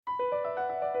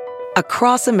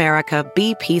Across America,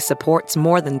 BP supports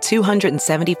more than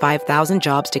 275,000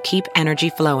 jobs to keep energy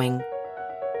flowing.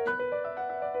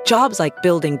 Jobs like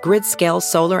building grid-scale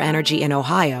solar energy in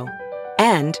Ohio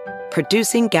and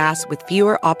producing gas with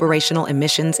fewer operational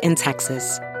emissions in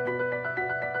Texas.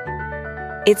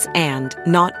 It's and,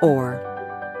 not or.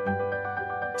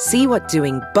 See what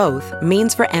doing both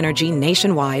means for energy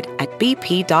nationwide at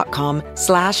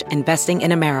bp.com/investing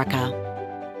in America.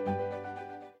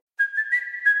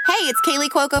 Hey, it's Kaylee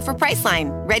Cuoco for Priceline.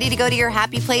 Ready to go to your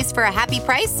happy place for a happy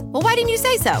price? Well, why didn't you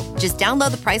say so? Just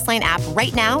download the Priceline app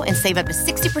right now and save up to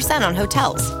 60% on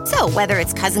hotels. So whether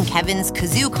it's Cousin Kevin's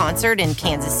Kazoo Concert in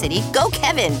Kansas City, go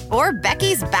Kevin, or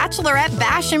Becky's Bachelorette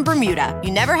Bash in Bermuda,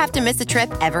 you never have to miss a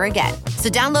trip ever again. So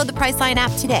download the Priceline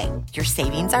app today. Your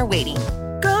savings are waiting.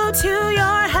 Go to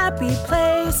your happy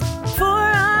place for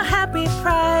a happy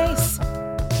price.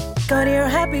 Go to your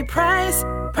happy price,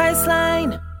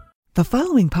 Priceline. The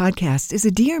following podcast is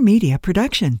a Dear Media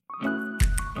production.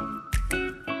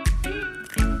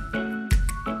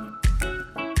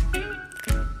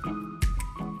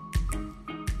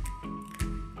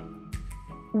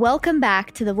 Welcome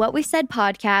back to the What We Said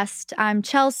podcast. I'm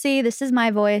Chelsea. This is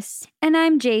my voice. And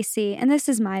I'm JC, and this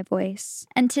is my voice.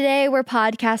 And today we're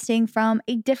podcasting from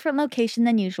a different location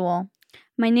than usual.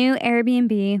 My new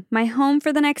Airbnb, my home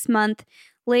for the next month.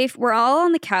 Leif, we're all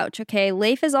on the couch, okay?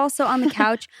 Leif is also on the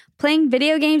couch playing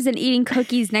video games and eating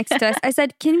cookies next to us. I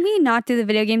said, can we not do the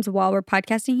video games while we're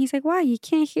podcasting? He's like, why? You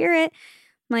can't hear it.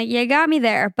 I'm like, you got me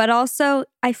there. But also,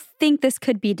 I think this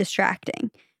could be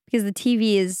distracting because the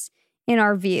TV is in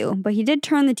our view. But he did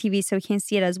turn the TV so we can't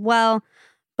see it as well.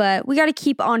 But we got to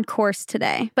keep on course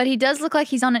today. But he does look like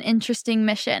he's on an interesting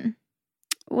mission.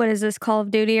 What is this, Call of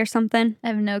Duty or something? I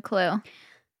have no clue.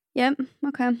 Yep,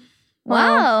 okay.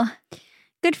 Wow.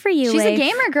 Good for you, She's Leif. a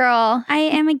gamer girl. I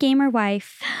am a gamer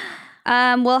wife.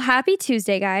 Well, happy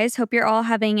Tuesday, guys. Hope you're all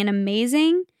having an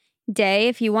amazing day.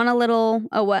 If you want a little...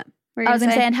 Oh, what? I was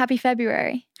going to say, and happy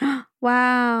February.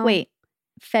 Wow. Wait,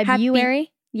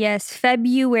 February? Yes,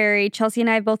 February. Chelsea and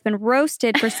I have both been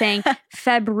roasted for saying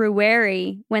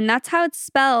February when that's how it's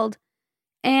spelled.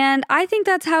 And I think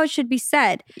that's how it should be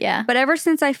said. Yeah. But ever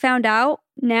since I found out,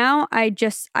 now I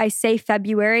say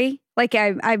February. Like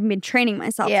I've been training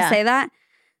myself to say that.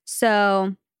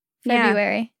 So,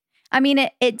 February. Yeah. I mean,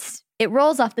 it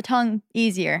rolls off the tongue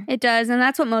easier. It does, and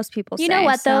that's what most people say. You know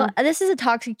what, though? This is a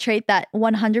toxic trait that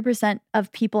 100%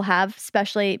 of people have,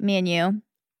 especially me and you.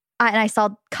 And I saw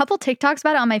a couple TikToks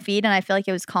about it on my feed, and I feel like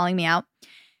it was calling me out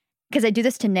because I do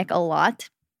this to Nick a lot.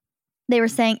 They were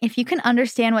saying, if you can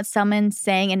understand what someone's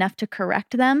saying enough to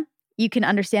correct them, you can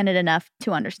understand it enough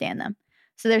to understand them.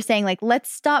 So they're saying, like,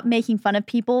 let's stop making fun of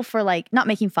people for, like, not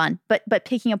making fun, but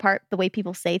picking apart the way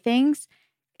people say things.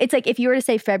 It's like if you were to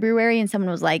say February and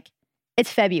someone was like, it's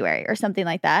February or something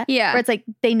like that. Yeah. Where it's like,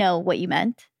 they know what you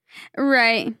meant.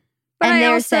 Right. But and they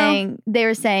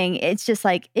were saying, it's just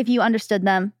like, if you understood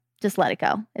them, just let it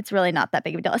go. It's really not that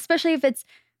big of a deal. Especially if it's,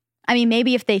 I mean,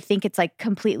 maybe if they think it's like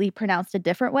completely pronounced a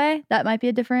different way, that might be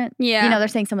a different, they're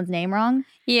saying someone's name wrong.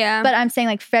 Yeah. But I'm saying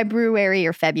like February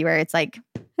or February, it's like,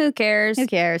 who cares? Who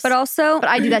cares? But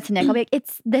I do that to Nick. I'll be like,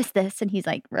 it's this. And he's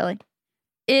like, really?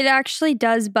 It actually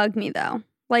does bug me though.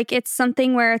 Like it's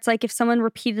something where it's like if someone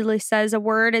repeatedly says a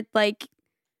word, it like,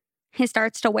 it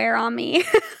starts to wear on me.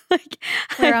 Like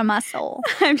wear on my soul.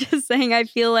 I'm just saying, I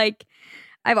feel like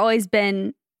I've always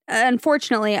been,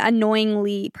 unfortunately,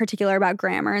 annoyingly particular about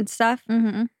grammar and stuff.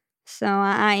 Mm-hmm. So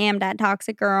I am that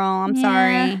toxic girl. I'm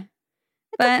sorry.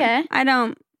 But okay. I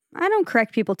don't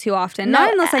correct people too often.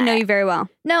 Not unless I know you very well.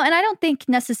 No, and I don't think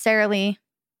necessarily,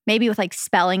 maybe with like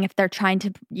spelling, if they're trying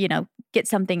to, get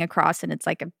something across and it's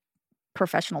like a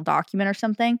professional document or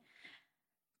something.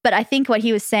 But I think what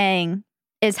he was saying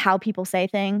is how people say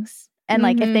things. And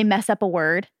like if they mess up a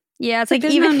word. Yeah, it's like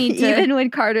there's no need to. Even when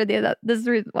Carter, this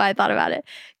is why I thought about it.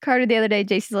 Carter the other day,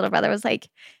 JC's little brother was like,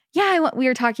 we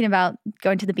were talking about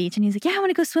going to the beach. And he's like, I want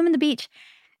to go swim in the beach.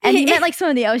 And he meant like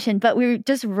swim in the ocean, but we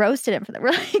just roasted him for that.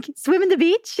 We're like, swim in the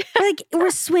beach?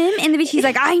 We're swim in the beach. He's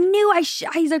like, I knew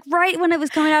he's like, right when it was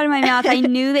coming out of my mouth, I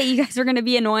knew that you guys were going to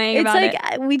be annoying about it. It's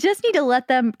like, we just need to let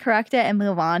them correct it and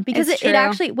move on. Because it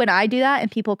actually, when I do that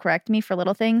and people correct me for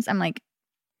little things, I'm like,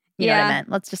 you know what I meant.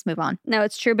 Let's just move on. No,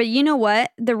 it's true. But you know what?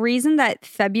 The reason that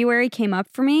February came up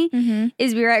for me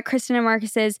is we were at Kristen and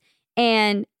Marcus's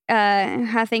and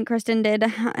I think Kristen did.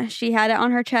 She had it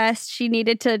on her chest. She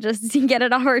needed to just get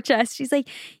it off her chest. She's like,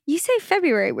 you say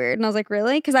February weird. And I was like,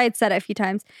 really? Because I had said it a few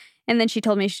times. And then she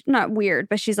told me, not weird,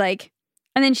 but she's like,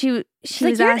 and then she was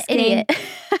like, asking. You're an idiot.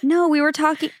 No, we were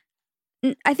talking.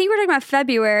 I think we were talking about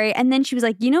February. And then she was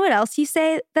like, you know what else you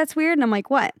say that's weird? And I'm like,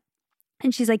 what?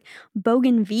 And she's like,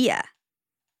 bougainvillea.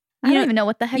 I don't even know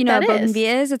what the heck you know that what is.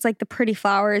 bougainvillea is? It's like the pretty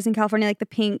flowers in California, like the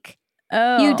pink.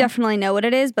 Oh. You definitely know what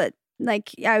it is, but like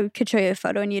I could show you a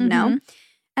photo and you'd know.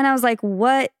 And I was like,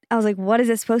 what? I was like, what is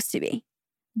it supposed to be?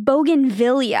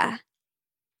 Bougainvillea.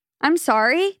 I'm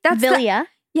sorry. That's Villia.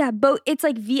 It's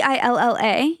like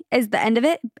Villa is the end of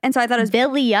it. And so I thought it was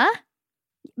Villia?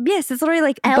 Yes, it's literally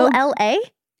like LLA?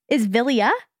 Is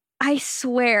Villia? I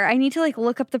swear, I need to like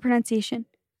look up the pronunciation.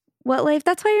 What, Leif?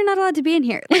 That's why you're not allowed to be in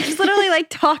here. Like, it's literally like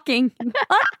talking.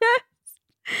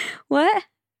 What?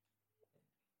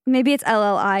 Maybe it's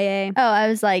LLIA. Oh, I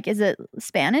was like, is it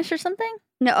Spanish or something?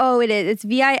 No, it is. It's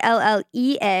Villea.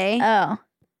 Oh.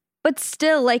 But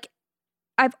still, like,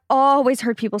 I've always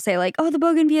heard people say, like, oh, the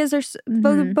bougainvilleas are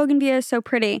bougainvillea is so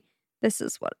pretty. This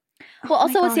is what. Well,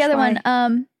 also, what's the other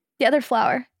one? The other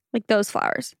flower. Like those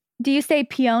flowers. Do you say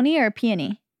peony or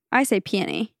peony? I say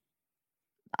peony.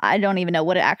 I don't even know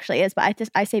what it actually is, but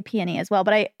I say peony as well.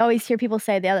 But I always hear people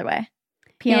say it the other way.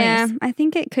 Peonies. Yeah, I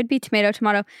think it could be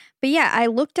tomato. But yeah, I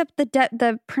looked up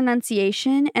the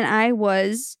pronunciation and I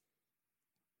was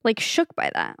like shook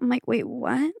by that. I'm like, wait,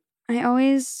 what?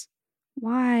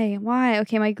 Why?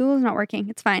 Okay, my Google's not working.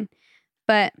 It's fine.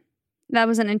 But that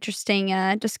was an interesting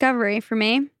discovery for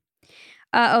me.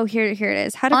 Here it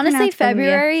is. How to Honestly, pronounce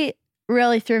bougainvillea. February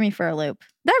really threw me for a loop.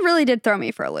 That really did throw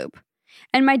me for a loop.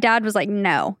 And my dad was like,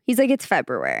 no. He's like, it's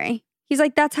February. He's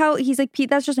like, that's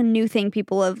just a new thing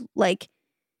people have like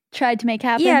tried to make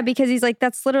happen. Yeah, because he's like,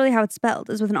 that's literally how it's spelled,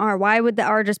 is with an R. Why would the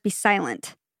R just be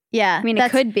silent? Yeah. I mean,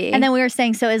 it could be. And then we were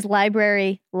saying, so is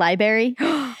library?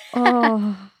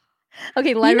 Oh.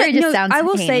 Okay, library just sounds I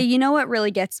will tame. say, you know what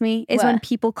really gets me is What? when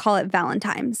people call it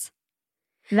Valentine's.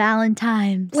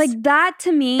 Valentine's. Like that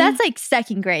to me. That's like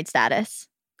second grade status.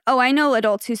 Oh, I know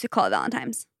adults who call it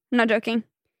Valentine's. I'm not joking.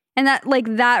 And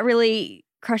that really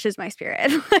crushes my spirit.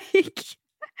 Like,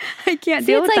 I can't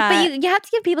deal with that. But you have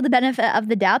to give people the benefit of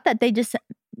the doubt that they just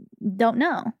don't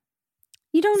know.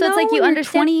 You don't So know. it's like you when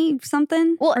understand 20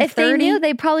 something. Well, or if 30? they knew,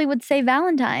 they probably would say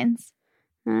Valentine's.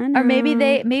 Or maybe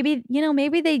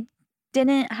they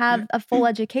didn't have a full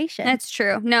education. That's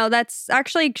true. No, that's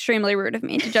actually extremely rude of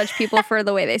me to judge people for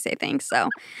the way they say things. So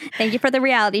thank you for the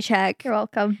reality check. You're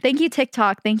welcome. Thank you,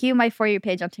 TikTok. Thank you, my For You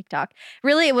page on TikTok.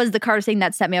 Really, it was the Carter thing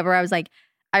that set me over. I was like,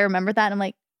 I remember that. And I'm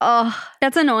like, oh.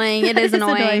 That's annoying. It is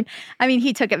annoying. I mean,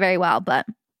 he took it very well, but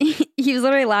he was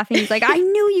literally laughing. He's like, I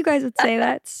knew you guys would say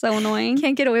that. It's so annoying.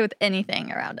 Can't get away with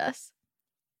anything around us.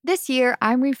 This year,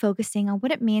 I'm refocusing on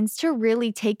what it means to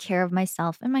really take care of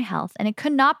myself and my health, and it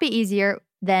could not be easier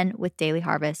than with Daily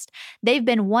Harvest. They've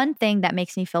been one thing that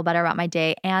makes me feel better about my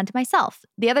day and myself.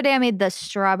 The other day, I made the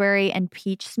strawberry and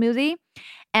peach smoothie,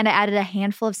 and I added a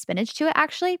handful of spinach to it,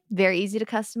 actually. Very easy to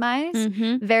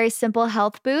customize. Very simple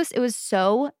health boost. It was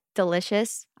so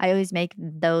delicious. I always make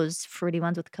those fruity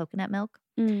ones with coconut milk.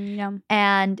 Yum.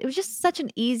 And it was just such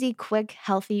an easy, quick,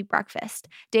 healthy breakfast.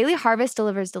 Daily Harvest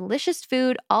delivers delicious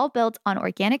food, all built on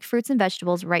organic fruits and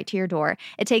vegetables right to your door.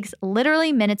 It takes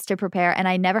literally minutes to prepare, and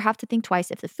I never have to think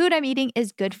twice if the food I'm eating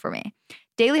is good for me.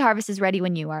 Daily Harvest is ready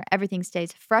when you are. Everything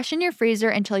stays fresh in your freezer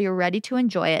until you're ready to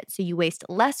enjoy it, so you waste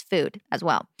less food as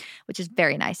well, which is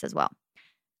very nice as well.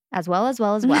 As well.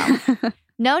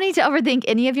 No need to overthink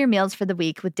any of your meals for the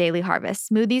week with Daily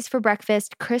Harvest. Smoothies for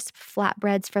breakfast, crisp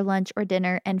flatbreads for lunch or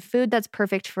dinner, and food that's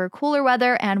perfect for cooler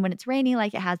weather and when it's rainy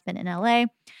like it has been in LA,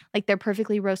 like their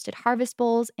perfectly roasted harvest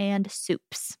bowls and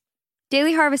soups.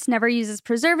 Daily Harvest never uses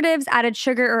preservatives, added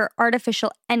sugar, or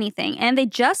artificial anything. And they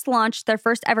just launched their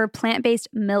first ever plant-based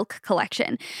milk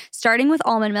collection, starting with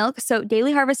almond milk. So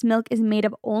Daily Harvest milk is made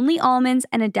of only almonds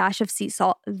and a dash of sea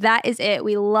salt. That is it.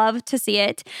 We love to see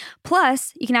it.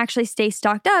 Plus, you can actually stay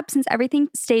stocked up since everything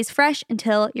stays fresh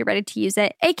until you're ready to use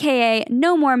it. AKA,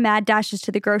 no more mad dashes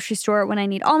to the grocery store when I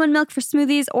need almond milk for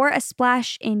smoothies or a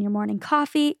splash in your morning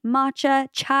coffee, matcha,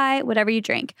 chai, whatever you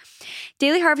drink.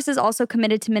 Daily Harvest is also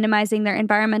committed to minimizing their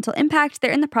environmental impact. They're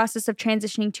in the process of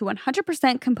transitioning to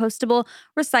 100% compostable,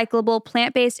 recyclable,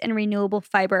 plant-based, and renewable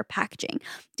fiber packaging.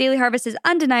 Daily Harvest is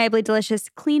undeniably delicious,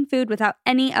 clean food without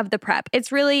any of the prep.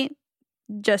 It's really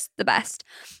just the best.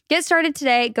 Get started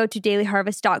today. Go to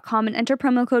dailyharvest.com and enter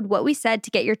promo code WhatWeSaid to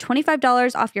get your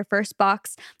 $25 off your first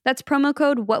box. That's promo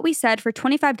code WhatWeSaid for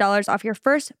 $25 off your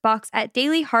first box at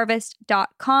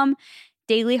dailyharvest.com.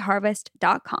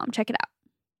 dailyharvest.com. Check it out.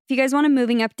 If you guys want a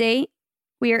moving update,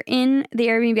 we are in the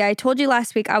Airbnb. I told you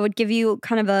last week I would give you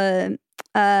kind of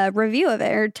a review of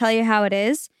it or tell you how it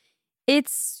is.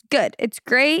 It's good. It's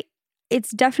great. It's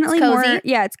definitely cozy.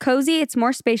 It's cozy. It's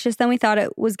more spacious than we thought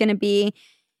it was going to be.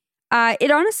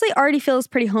 It honestly already feels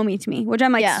pretty homey to me, which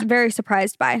I'm very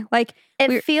surprised by. Like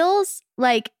it feels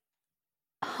like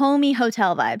homey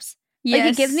hotel vibes. Yes.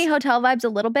 Like it gives me hotel vibes a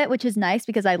little bit, which is nice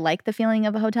because I like the feeling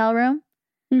of a hotel room,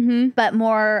 but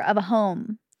more of a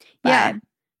home vibe. Yeah.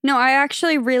 No, I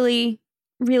actually really,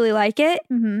 really like it.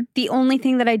 Mm-hmm. The only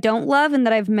thing that I don't love and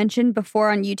that I've mentioned before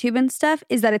on YouTube and stuff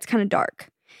is that it's kind of dark.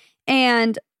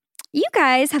 And you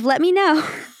guys have let me know.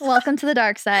 Welcome to the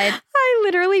dark side. I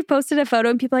literally posted a photo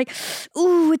and people are like,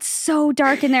 ooh, it's so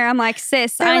dark in there. I'm like,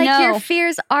 sis, They're I like, know. your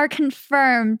fears are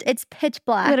confirmed. It's pitch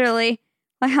black. Literally.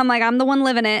 Like, I'm the one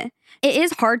living it. It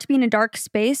is hard to be in a dark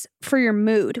space for your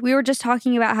mood. We were just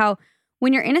talking about how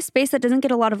when you're in a space that doesn't get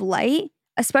a lot of light,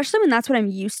 especially when that's what I'm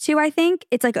used to, I think,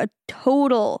 it's like a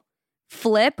total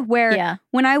flip where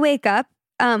when I wake up,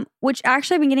 which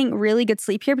actually I've been getting really good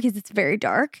sleep here because it's very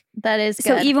dark. That is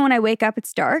good. So even when I wake up,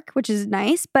 it's dark, which is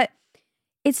nice. But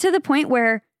it's to the point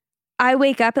where I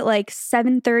wake up at like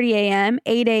 7:30 a.m.,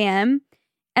 8 a.m.,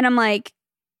 and I'm like,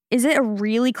 is it a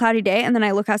really cloudy day? And then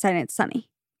I look outside and it's sunny,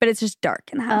 but it's just dark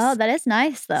in the house. Oh, that is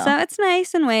nice though. So it's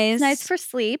nice in ways. It's nice for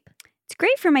sleep. It's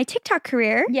great for my TikTok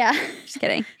career. Yeah. Just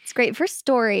kidding. It's great for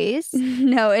stories.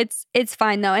 No, it's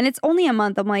fine though. And it's only a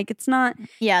month. I'm like, it's not.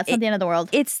 Yeah, it's not the end of the world.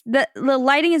 It's the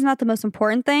lighting is not the most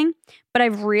important thing, but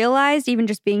I've realized even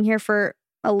just being here for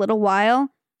a little while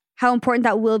how important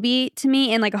that will be to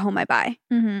me in like a home I buy.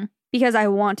 Mm-hmm. Because I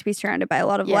want to be surrounded by a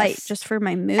lot of light just for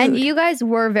my mood. And you guys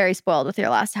were very spoiled with your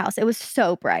last house. It was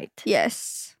so bright.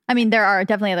 Yes. I mean, there are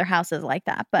definitely other houses like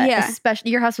that, but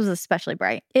especially your house was especially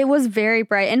bright. It was very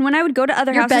bright. And when I would go to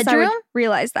other Your houses, I bedroom? would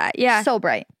realize that. Yeah. So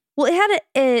bright. Well,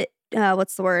 it had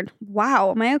what's the word?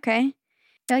 Wow. Am I okay?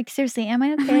 Like, seriously, am I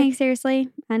Am okay? I seriously?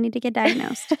 I need to get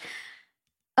diagnosed.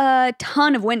 A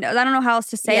ton of windows. I don't know how else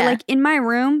to say. Yeah. Like in my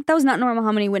room, that was not normal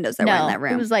how many windows there were in that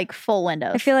room. It was like full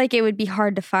windows. I feel like it would be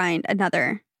hard to find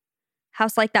another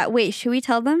house like that. Wait, should we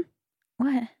tell them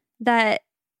What? that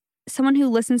someone who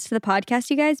listens to the podcast,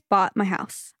 you guys, bought my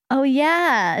house? Oh,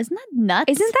 yeah. Isn't that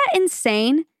nuts? Isn't that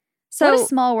insane? So what a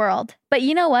small world. But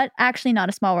you know what? Actually, not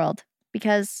a small world.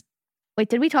 Because, wait,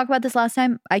 did we talk about this last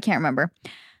time? I can't remember.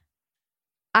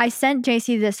 I sent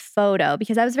JC this photo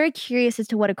because I was very curious as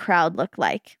to what a crowd looked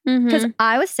like. Because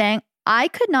I was saying I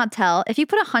could not tell. If you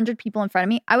put 100 people in front of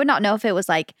me, I would not know if it was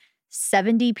like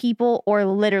 70 people or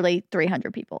literally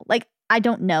 300 people. Like, I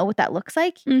don't know what that looks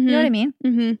like. You know what I mean?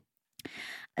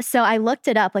 Mm-hmm. So I looked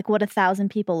it up, like what 1,000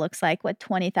 people looks like, what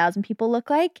 20,000 people look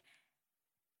like.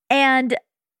 And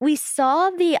we saw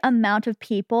the amount of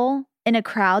people in a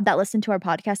crowd that listen to our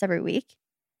podcast every week.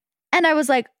 And I was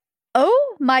like,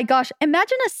 oh my gosh,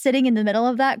 imagine us sitting in the middle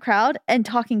of that crowd and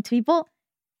talking to people.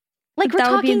 Like we're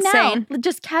That would be talking now, insane.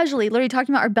 just casually, literally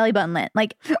talking about our belly button lint.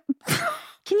 Like,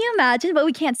 can you imagine? But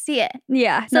we can't see it.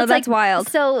 Yeah. So No, it's that's like- wild.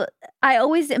 So I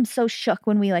always am so shook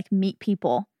when we like meet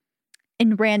people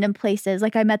in random places.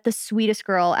 Like I met the sweetest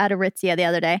girl at Aritzia the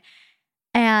other day.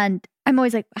 And I'm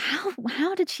always like,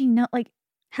 how did she know? Like,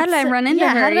 How did I run into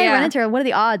her? How did I run into her? What are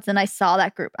the odds? And I saw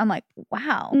that group. I'm like,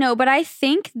 wow. No, but I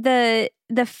think the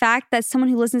fact that someone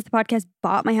who listens to the podcast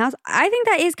bought my house, I think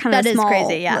that is kind of That a is small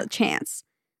crazy, yeah. chance.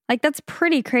 Like that's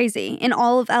pretty crazy in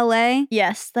all of LA.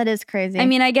 Yes, that is crazy. I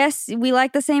mean, I guess we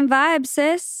like the same vibe,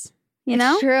 sis. You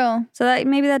know? It's true. So that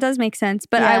maybe that does make sense.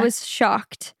 But I Yeah. was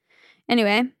shocked.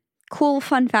 Anyway, cool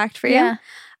fun fact for you. Yeah.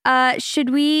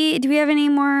 Do we have any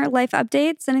more life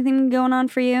updates? Anything going on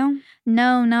for you?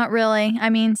 No, not really. I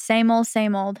mean, same old,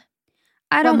 same old.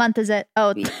 I What don't month is it?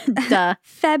 Oh, duh.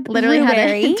 February. Literally had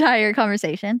an entire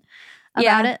conversation about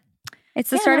Yeah. it. It's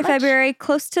the Yeah, start not of much. February,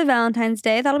 close to Valentine's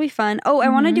Day. That'll be fun. Oh, I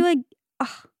want to Mhm. do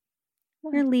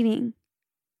we're leaving.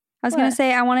 I was going What? to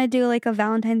say, I want to do like a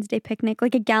Valentine's Day picnic,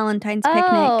 like a Galentine's picnic.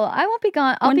 Oh, I won't be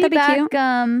gone. I'll Wouldn't be that be back.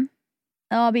 cute?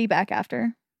 I'll be back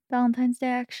after Valentine's Day,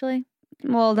 actually.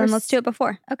 Well, then For let's do it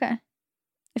before, Okay.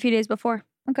 a few days before.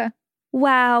 Okay.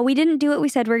 Wow, we didn't do what we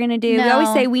said we're going to do. We always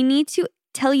No. say we need to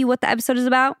tell you what the episode is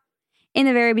about in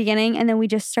the very beginning, and then we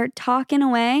just start talking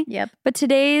away. Yep. But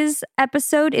today's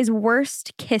episode is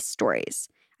worst kiss stories.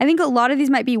 I think a lot of these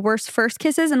might be worst first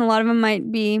kisses, and a lot of them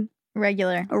might be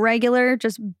Regular. regular,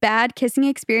 just bad kissing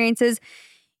experiences.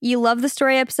 You love the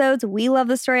story episodes. We love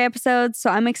the story episodes. So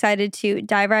I'm excited to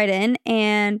dive right in.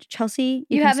 And Chelsea,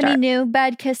 You can have start. any new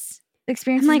bad kiss I'm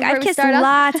experiences? like, before I've we kissed start off?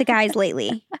 lots of guys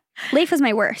lately. Leif was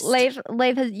my worst. Leif,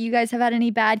 you guys have had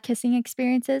any bad kissing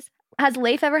experiences? Has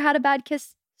Leif ever had a bad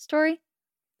kiss story?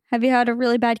 Have you had a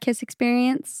really bad kiss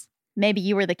experience? Maybe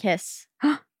you were the kiss.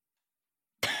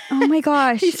 Oh my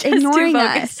gosh, He's just too ignoring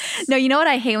focused. us. No, you know what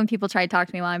I hate when people try to talk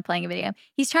to me while I'm playing a video game?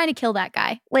 He's trying to kill that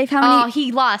guy. Leif, how Oh, many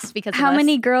he lost because how of us.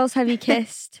 many girls have you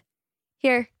kissed?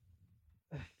 Here,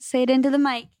 say it into the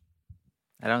mic.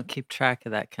 I don't keep track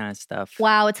of that kind of stuff.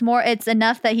 Wow, it's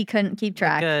enough that he couldn't keep Like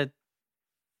track. a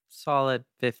Solid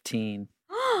 15.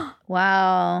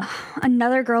 Wow.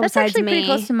 Another girl That's besides actually me. pretty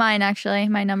close to mine, actually,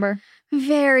 my number.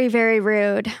 Very, very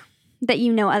rude that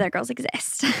you know other girls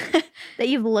exist. That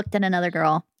you've looked at another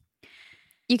girl.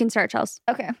 You can start, Chels.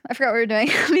 Okay, I forgot what we were doing.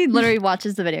 He literally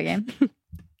watches the video game.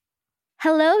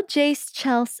 Hello, Jace,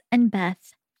 Chels, and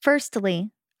Beth.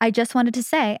 Firstly, I just wanted to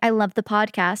say I love the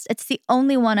podcast. It's the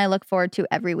only one I look forward to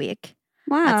every week.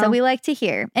 Wow. That's what we like to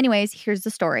hear. Anyways, here's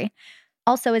the story.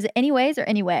 Also, is it anyways or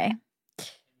anyway?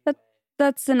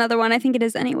 That's another one. I think it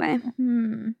is anyway.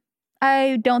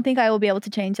 I don't think I will be able to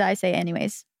change that. I say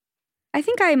anyways. I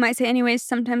think I might say anyways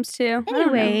sometimes too. I don't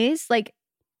know. Anyways, like,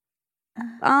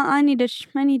 I need to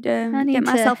get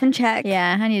myself in check.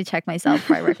 yeah, I need to check myself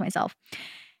before I wreck myself.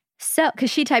 So, because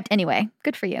she typed anyway.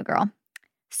 Good for you, girl.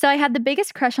 So I had the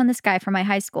biggest crush on this guy from my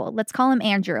high school. Let's call him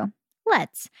Andrew.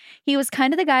 He was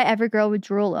kind of the guy every girl would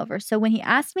drool over. So when he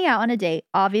asked me out on a date,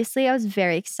 obviously I was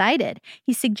very excited.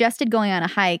 He suggested going on a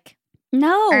hike.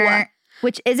 No.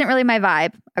 Which isn't really my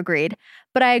vibe. Agreed.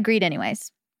 But I agreed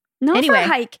anyways. Not Anyway. for a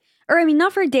hike. Or I mean,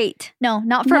 not for a date. No,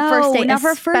 not for a first date. Not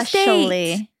for a first especially.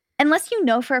 date. Unless you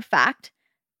know for a fact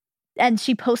and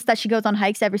she posts that she goes on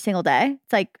hikes every single day.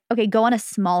 It's like, okay, go on a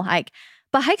small hike.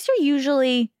 But hikes are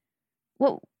usually,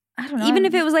 well, I don't know. Even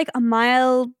if it was like a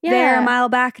mile there, a mile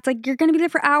back, it's like you're going to be there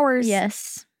for hours.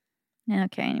 Yes.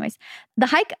 Okay, anyways. The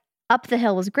hike up the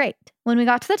hill was great. When we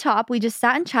got to the top, we just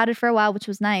sat and chatted for a while, which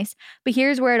was nice. But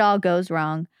here's where it all goes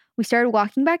wrong. We started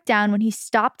walking back down when he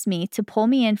stopped me to pull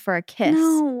me in for a kiss.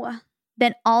 No.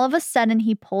 Then all of a sudden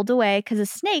he pulled away because a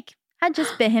snake had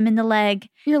just bit him in the leg.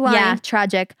 You're lying. Yeah,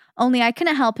 tragic. Only I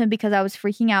couldn't help him because I was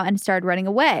freaking out and started running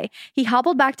away. He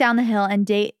hobbled back down the hill and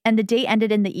the date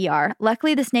ended in the ER.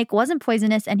 Luckily, the snake wasn't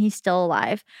poisonous and he's still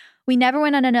alive. We never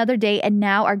went on another date and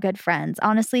now are good friends.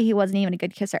 Honestly, he wasn't even a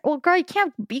good kisser. Well, girl, you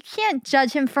can't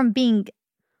judge him from being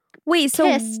Wait, so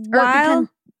kissed.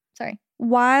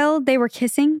 while they were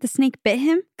kissing, the snake bit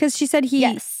him? Because she said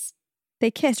Yes. they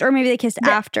kissed. Or maybe they kissed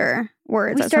afterwards.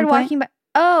 We started walking back.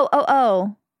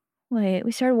 Oh. Wait,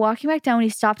 we started walking back down when he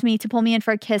stopped me to pull me in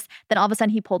for a kiss. Then all of a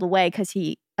sudden he pulled away because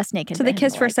a snake had So bit they him in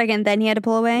kissed the for a leg. second, then he had to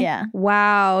pull away? Yeah.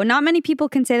 Wow. Not many people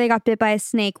can say they got bit by a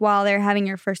snake while they're having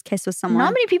your first kiss with someone.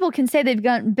 Not many people can say they've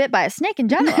gotten bit by a snake in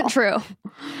general. True.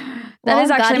 Well, That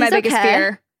is actually God, my he's biggest okay.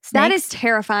 fear. That Snakes. is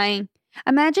terrifying.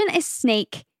 Imagine a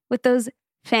snake with those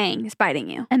fangs biting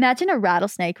you. Imagine a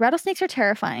rattlesnake. Rattlesnakes are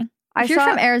terrifying. I If you're saw-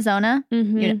 from Arizona,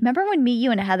 Mhm. you remember when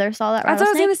you and Heather saw that That's what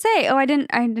I was rattlesnake? going to say. Oh, I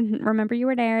didn't remember you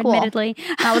were there, Cool. admittedly.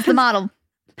 That was the model.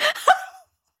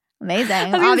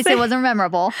 Amazing. gonna Obviously, say- it wasn't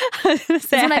memorable. I was gonna This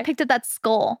say, is when I picked up that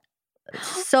skull.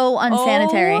 So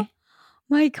unsanitary. Oh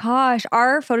my gosh.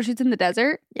 Our photo shoots in the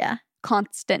desert, Yeah.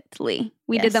 constantly.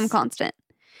 We did them Yes. constant.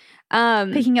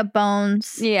 Picking up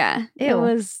bones. Yeah. It Ew,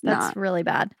 was That's not really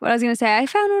bad. what I was going to say. I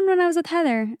found one when I was with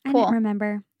Heather. I Cool. didn't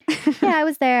remember. Yeah, I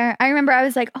was there. I remember I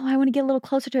was like, oh, I want to get a little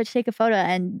closer to it to take a photo.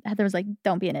 And Heather was like,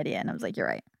 don't be an idiot. And I was like, you're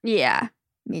right. Yeah.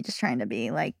 Me just trying to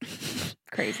be like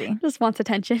crazy. Just wants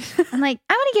attention. I'm like,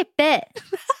 I want to get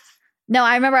bit. No,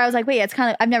 I remember I was like, wait, it's kind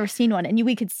of, I've never seen one. And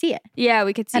we could see it. Yeah,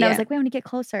 we could see And it. I was like, wait, I want to get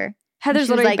closer. Heather's she was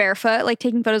literally like- barefoot, like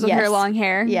taking photos with her Yes. long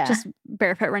hair. Yeah. Just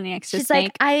barefoot running next to a She's snake.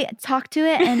 like, I talked to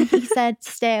it and he said,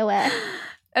 stay away.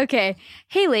 Okay.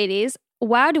 Hey, ladies.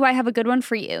 Wow, do I have a good one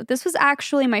for you. This was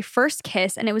actually my first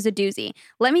kiss and it was a doozy.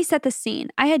 Let me set the scene.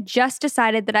 I had just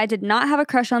decided that I did not have a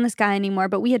crush on this guy anymore,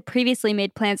 but we had previously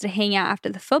made plans to hang out after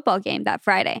the football game that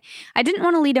Friday. I didn't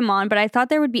want to lead him on, but I thought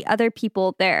there would be other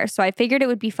people there, so I figured it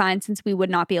would be fine since we would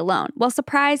not be alone. Well,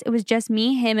 surprise, it was just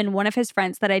me, him, and one of his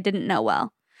friends that I didn't know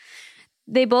well.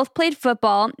 They both played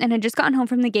football and had just gotten home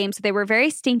from the game, so they were very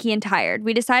stinky and tired.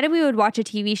 We decided we would watch a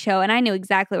TV show, and I knew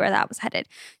exactly where that was headed.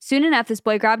 Soon enough, this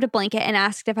boy grabbed a blanket and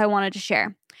asked if I wanted to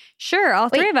share. Sure, all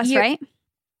three Wait, of us, you're- right?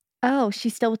 Oh,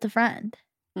 she's still with the friend.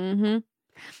 Mm-hmm.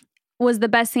 Was the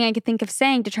best thing I could think of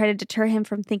saying to try to deter him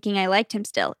from thinking I liked him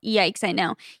still. Yikes, I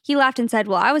know. He laughed and said,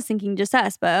 well, I was thinking just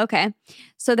us, but okay.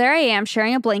 So there I am,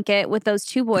 sharing a blanket with those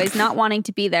two boys, not wanting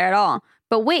to be there at all.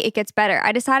 But wait, it gets better.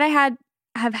 I decide I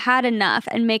have had enough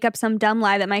and make up some dumb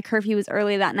lie that my curfew was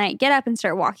early that night, get up and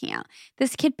start walking out.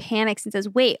 This kid panics and says,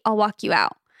 wait, I'll walk you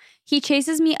out. He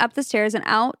chases me up the stairs and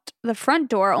out the front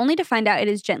door only to find out it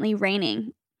is gently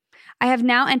raining. I have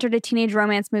now entered a teenage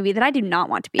romance movie that I do not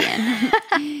want to be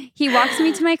in. He walks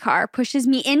me to my car, pushes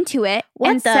me into it,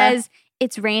 and says,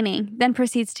 it's raining, then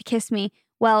proceeds to kiss me.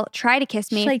 Well, try to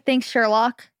kiss me. She's like, thanks,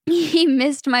 Sherlock. He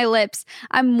missed my lips.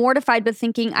 I'm mortified but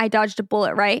thinking I dodged a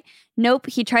bullet, right? Nope,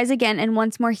 he tries again and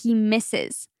once more he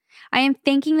misses. I am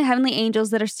thanking the heavenly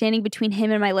angels that are standing between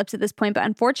him and my lips at this point, but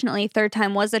unfortunately, third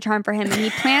time was the charm for him and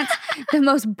he plants the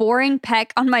most boring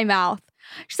peck on my mouth.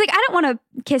 She's like, I don't want to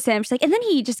kiss him. She's like, and then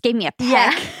he just gave me a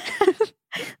peck. Yeah.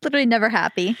 Literally never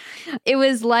happy. It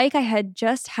was like I had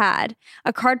just had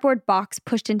a cardboard box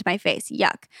pushed into my face.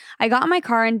 Yuck. I got in my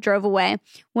car and drove away.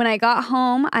 When I got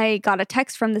home, I got a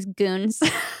text from this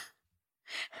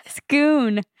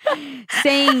goon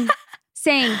saying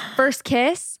first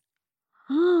kiss.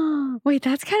 Wait,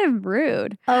 that's kind of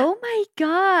rude. Oh my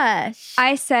gosh.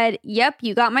 I said, yep,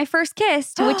 you got my first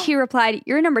kiss. To which he replied,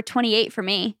 you're number 28 for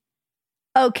me.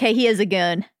 Okay, he is a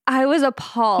goon. I was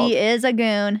appalled. He is a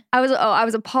goon. I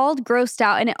was appalled, grossed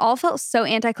out, and it all felt so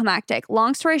anticlimactic.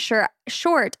 Long story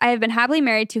short, I have been happily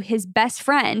married to his best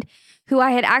friend, who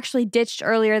I had actually ditched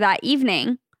earlier that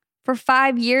evening, for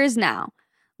 5 years now.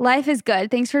 Life is good.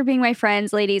 Thanks for being my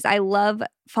friends, ladies. I love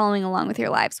following along with your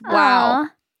lives. Wow. Aww.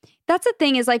 That's the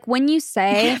thing is like when you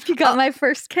say You got my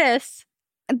first kiss.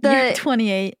 You're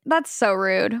 28. That's so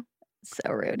rude.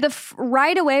 So rude.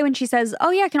 Right away when she says,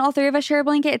 oh yeah, can all three of us share a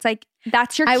blanket? It's like,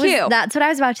 that's your cue. That's what I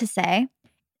was about to say.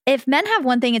 If men have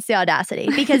one thing, it's the audacity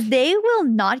because they will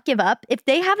not give up. If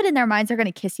they have it in their minds they're going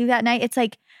to kiss you that night, it's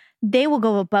like they will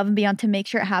go above and beyond to make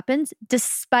sure it happens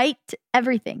despite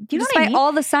everything. Do you know what I mean? Despite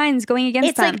all the signs going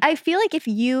against them. It's like, I feel like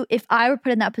if I were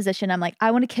put in that position, I'm like, I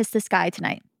want to kiss this guy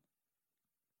tonight.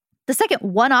 The second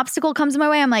one obstacle comes my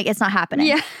way, I'm like, it's not happening.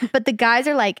 Yeah. But the guys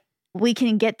are like, we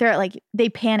can get there. Like they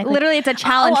panic. Literally, like, it's a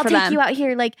challenge for them. I'll take you out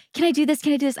here. Like, can I do this?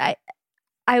 Can I do this?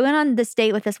 I went on this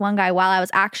date with this one guy while I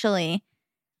was actually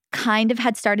kind of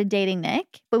had started dating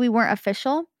Nick, but we weren't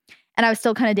official. And I was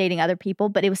still kind of dating other people,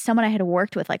 but it was someone I had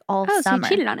worked with like all summer. So you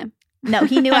cheated on him. No,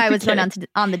 he knew I was going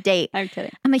on the date. I'm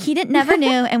kidding. I'm like, he never knew,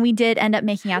 and we did end up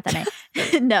making out that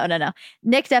night. No.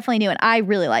 Nick definitely knew, and I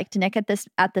really liked Nick at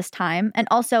this time. And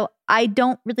also, I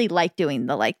don't really like doing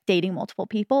the like dating multiple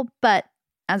people, but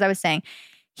as I was saying,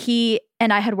 he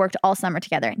and I had worked all summer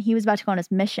together, and he was about to go on his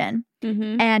mission.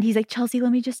 Mm-hmm. And he's like, Chelsea,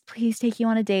 let me just please take you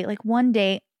on a date. Like one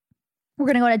date, we're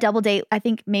gonna go on a double date. I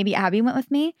think maybe Abby went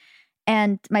with me,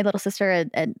 and my little sister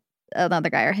and another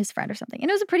guy or his friend or something.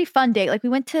 And it was a pretty fun date. Like we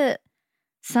went to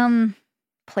some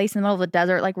place in the middle of the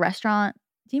desert, like restaurant.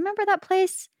 Do you remember that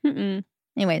place? Mm-mm.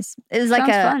 Anyways, it was like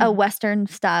a Western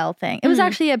style thing. It was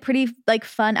actually a pretty like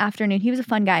fun afternoon. He was a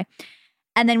fun guy.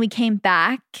 And then we came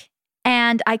back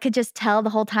and I could just tell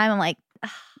the whole time, I'm like,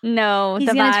 no, he's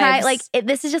going to try. Like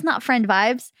this is just not friend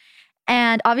vibes.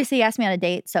 And obviously he asked me on a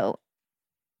date. So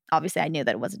obviously I knew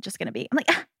that it wasn't just going to be, I'm like,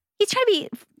 he's trying to be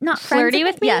not flirty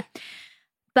with me. Yeah.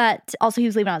 But also he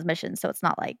was leaving on his mission. So it's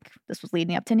not like this was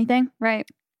leading up to anything. Right.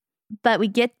 But we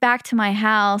get back to my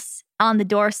house on the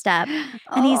doorstep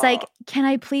and he's like, can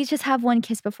I please just have one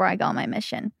kiss before I go on my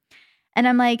mission? And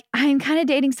I'm like, I'm kind of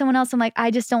dating someone else. I'm like, I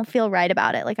just don't feel right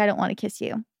about it. Like, I don't want to kiss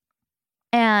you.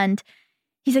 And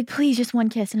he's like, please, just one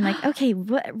kiss. And I'm like, okay,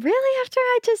 what, really? After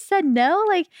I just said no?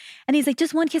 Like, and he's like,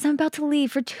 just one kiss. I'm about to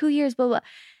leave for 2 years, blah, blah.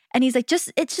 And he's like,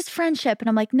 it's just friendship. And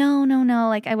I'm like, no,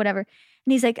 like, whatever.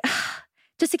 And he's like,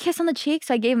 just a kiss on the cheek.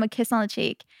 So I gave him a kiss on the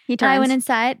cheek. He turned. I went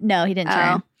inside. No, he didn't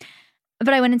turn.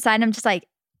 But I went inside and I'm just like,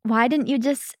 why didn't you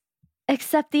just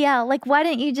accept the L? Like, why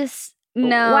didn't you just,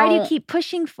 why do you keep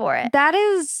pushing for it? That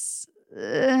is,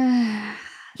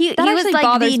 he was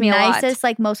like the nicest,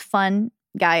 like most fun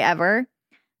guy ever.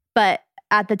 But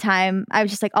at the time, I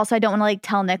was just like, also, I don't want to like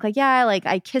tell Nick, like, yeah, like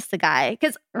I kissed the guy.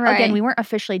 Because again, we weren't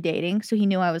officially dating. So he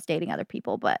knew I was dating other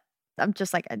people. But I'm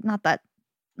just like, not into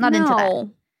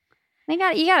that. You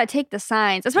gotta take the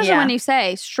signs, especially when you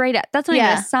say straight up. That's not even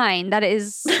a sign. That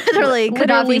is literally could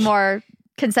not be more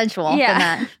consensual than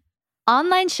that.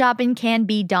 Online shopping can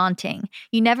be daunting.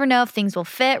 You never know if things will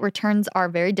fit. Returns are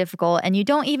very difficult, and you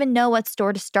don't even know what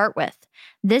store to start with.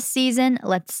 This season,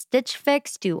 let Stitch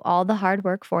Fix do all the hard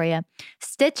work for you.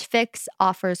 Stitch Fix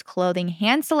offers clothing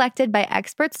hand-selected by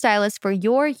expert stylists for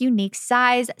your unique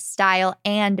size, style,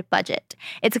 and budget.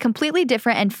 It's a completely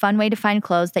different and fun way to find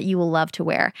clothes that you will love to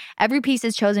wear. Every piece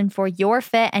is chosen for your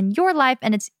fit and your life,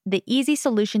 and it's the easy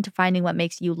solution to finding what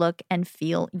makes you look and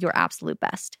feel your absolute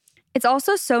best. It's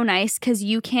also so nice because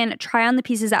you can try on the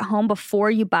pieces at home before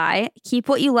you buy, keep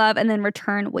what you love, and then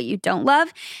return what you don't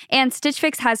love. And Stitch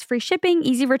Fix has free shipping,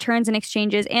 easy returns and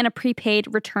exchanges, and a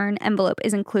prepaid return envelope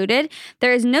is included.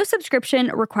 There is no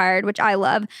subscription required, which I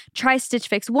love. Try Stitch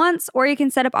Fix once, or you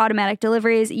can set up automatic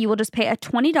deliveries. You will just pay a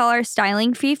 $20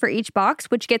 styling fee for each box,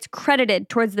 which gets credited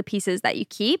towards the pieces that you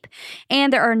keep.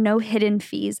 And there are no hidden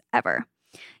fees ever.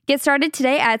 Get started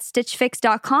today at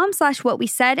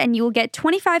stitchfix.com/whatwesaid and you will get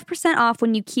 25% off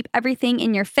when you keep everything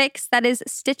in your fix. That is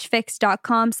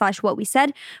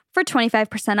stitchfix.com/whatwesaid for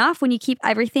 25% off when you keep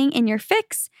everything in your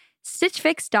fix.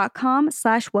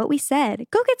 Stitchfix.com/whatwesaid.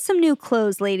 Go get some new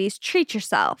clothes, ladies. Treat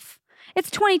yourself. It's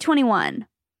 2021.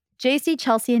 JC,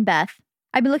 Chelsea, and Beth,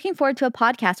 I've been looking forward to a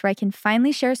podcast where I can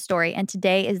finally share a story, and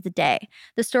today is the day.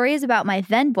 The story is about my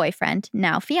then boyfriend,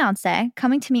 now fiance,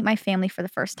 coming to meet my family for the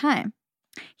first time.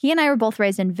 He and I were both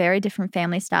raised in very different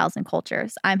family styles and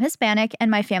cultures. I'm Hispanic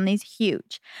and my family's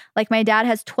huge. Like my dad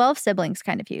has 12 siblings,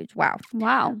 kind of huge.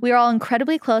 Wow. We are all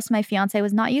incredibly close. My fiance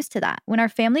was not used to that. When our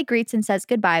family greets and says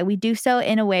goodbye, we do so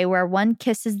in a way where one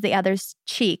kisses the other's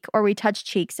cheek or we touch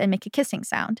cheeks and make a kissing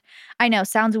sound. I know,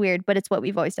 sounds weird, but it's what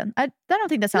we've always done. I don't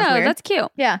think that sounds weird. No, that's cute.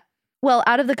 Yeah. Well,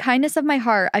 out of the kindness of my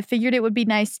heart, I figured it would be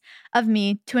nice of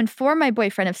me to inform my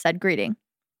boyfriend of said greeting.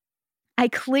 I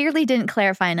clearly didn't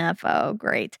clarify enough. Oh,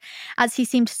 great. As he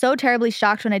seemed so terribly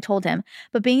shocked when I told him.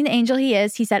 But being the angel he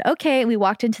is, he said, okay, and we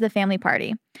walked into the family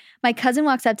party. My cousin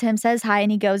walks up to him, says hi,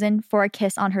 and he goes in for a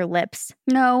kiss on her lips.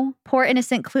 No. Poor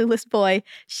innocent, clueless boy.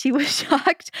 She was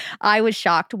shocked. I was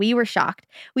shocked. We were shocked.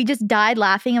 We just died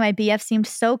laughing, and my BF seemed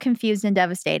so confused and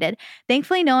devastated.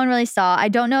 Thankfully, no one really saw. I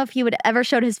don't know if he would ever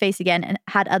showed his face again and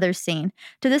had others seen.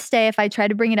 To this day, if I try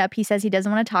to bring it up, he says he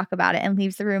doesn't want to talk about it and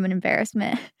leaves the room in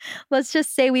embarrassment. Let's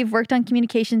just say we've worked on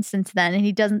communication since then, and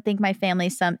he doesn't think my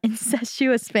family's some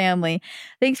incestuous family.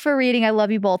 Thanks for reading. I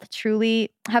love you both.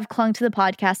 Truly have clung to the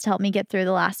podcast to help me get through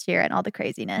the last year and all the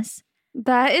craziness.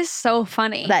 That is so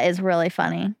funny. That is really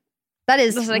funny. That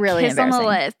is Just like really kiss embarrassing. on the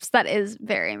lips. That is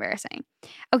very embarrassing.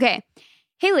 Okay.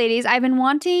 Hey ladies, I've been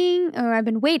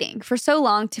waiting for so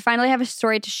long to finally have a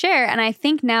story to share, and I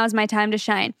think now is my time to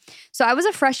shine. So I was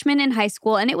a freshman in high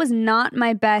school, and it was not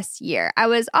my best year. I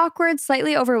was awkward,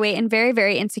 slightly overweight, and very,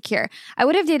 very insecure. I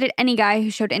would have dated any guy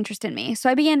who showed interest in me. So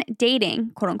I began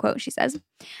dating, quote unquote, she says,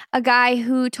 a guy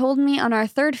who told me on our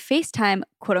third FaceTime,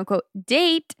 quote unquote,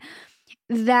 date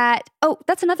that, oh,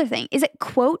 that's another thing. Is it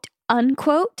quote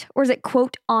unquote, or is it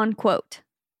quote on quote?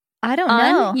 I don't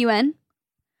know. UN?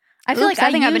 I feel like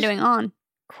I think I've been doing on.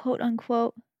 Quote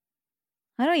unquote.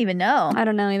 I don't even know. I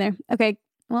don't know either. Okay.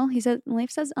 Well, he says,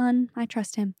 Leif says un. I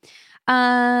trust him.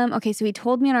 Okay. So he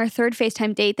told me on our third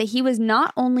FaceTime date that he was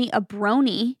not only a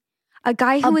brony, a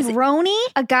guy who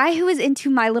was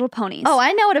into My Little Ponies. Oh,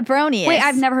 I know what a brony is. Wait,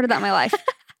 I've never heard of that in my life.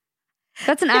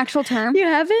 That's an actual term. You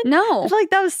haven't? No. I feel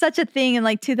like that was such a thing in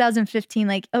like 2015.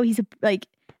 Like, oh, it's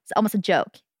almost a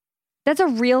joke. That's a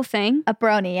real thing. A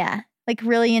brony, yeah. Like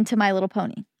really into My Little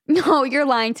Pony. No, you're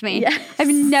lying to me. Yes. I've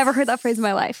never heard that phrase in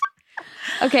my life.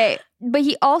 Okay, but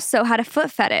he also had a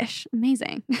foot fetish.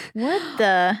 Amazing. What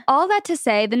the? All that to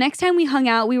say, the next time we hung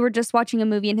out, we were just watching a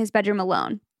movie in his bedroom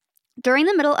alone. During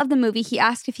the middle of the movie, he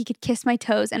asked if he could kiss my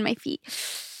toes and my feet.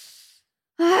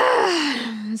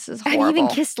 This is horrible. Have you even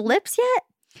kissed lips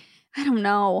yet? I don't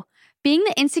know. Being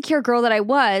the insecure girl that I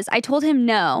was, I told him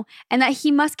no, and that he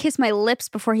must kiss my lips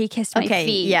before he kissed my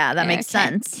feet. Yeah, that makes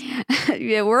sense.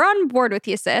 Yeah, we're on board with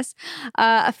you, sis.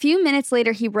 A few minutes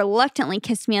later, he reluctantly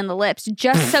kissed me on the lips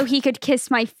just so he could kiss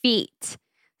my feet.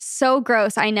 So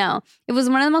gross, I know. It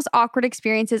was one of the most awkward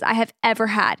experiences I have ever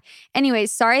had.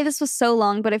 Anyways, sorry this was so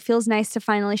long, but it feels nice to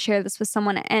finally share this with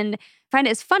someone and find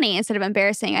it as funny instead of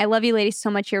embarrassing. I love you ladies so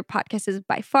much. Your podcast is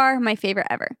by far my favorite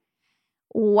ever.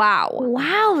 Wow.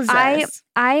 Wowzers.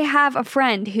 I have a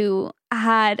friend who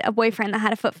had a boyfriend that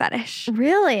had a foot fetish.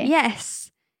 Really?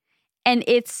 Yes. And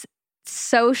it's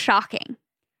so shocking.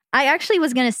 I actually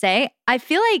was going to say, I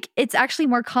feel like it's actually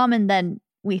more common than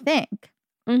we think.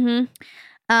 Mm-hmm.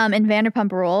 In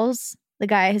Vanderpump Rules, the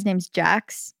guy, his name's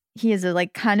Jax. He is a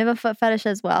kind of a foot fetish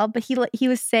as well, but he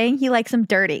was saying he likes them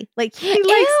dirty. Like he likes,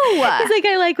 he's like,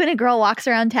 I like when a girl walks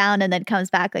around town and then comes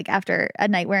back like after a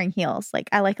night wearing heels. Like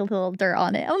I like a little dirt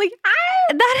on it. I'm like,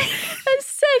 that's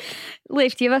sick.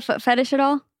 Leif, do you have a foot fetish at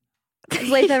all? Has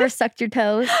Leif ever sucked your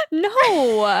toes?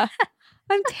 No,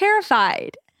 I'm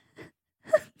terrified.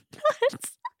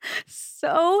 That's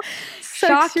so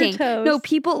shocking. No,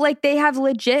 people like they have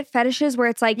legit fetishes where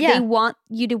it's like they want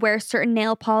you to wear certain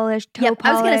nail polish, toe polish.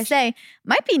 I was gonna say,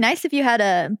 might be nice if you had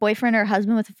a boyfriend or a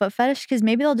husband with a foot fetish because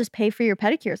maybe they'll just pay for your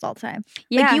pedicures all the time.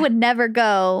 Yeah. Like you would never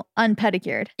go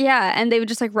unpedicured. Yeah, and they would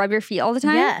just like rub your feet all the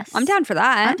time. Yes. I'm down for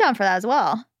that. I'm down for that as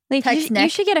well. Like you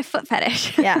should get a foot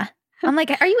fetish. Yeah. I'm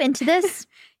like, are you into this?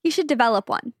 You should develop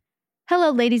one.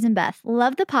 Hello, ladies and Beth.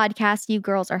 Love the podcast. You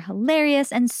girls are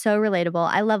hilarious and so relatable.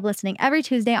 I love listening every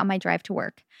Tuesday on my drive to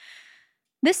work.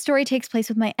 This story takes place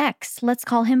with my ex. Let's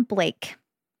call him Blake.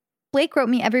 Blake wrote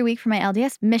me every week for my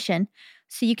LDS mission,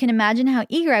 so you can imagine how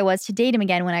eager I was to date him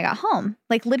again when I got home.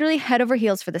 Like literally head over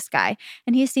heels for this guy,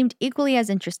 and he seemed equally as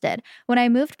interested. When I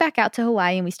moved back out to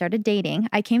Hawaii and we started dating,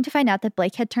 I came to find out that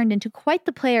Blake had turned into quite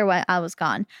the player while I was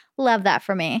gone. Love that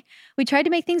for me. We tried to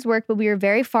make things work, but we were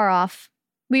very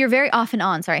off and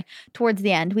on, towards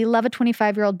the end. We love a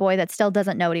 25-year-old boy that still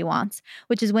doesn't know what he wants,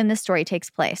 which is when this story takes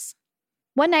place.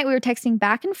 One night we were texting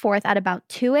back and forth at about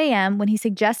 2 a.m. when he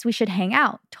suggests we should hang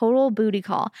out. Total booty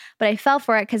call. But I fell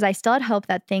for it because I still had hope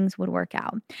that things would work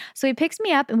out. So he picks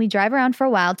me up and we drive around for a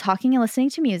while talking and listening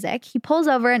to music. He pulls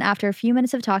over and after a few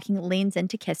minutes of talking leans in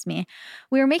to kiss me.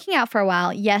 We were making out for a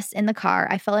while. Yes, in the car.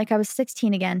 I felt like I was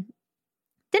 16 again.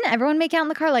 Didn't everyone make out in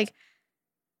the car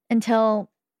until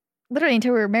we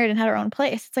were married and had our own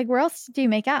place? It's like, where else do you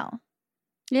make out?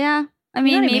 Yeah. I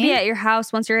mean, You know what I maybe mean? at your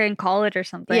house once you're in college or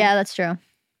something. Yeah, that's true.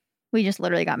 We just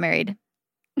literally got married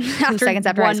after 2 seconds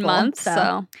after high 1 school, month.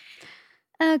 so.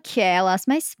 So Okay, I lost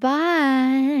my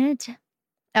spot.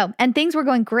 Oh, and things were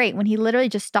going great when he literally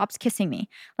just stops kissing me.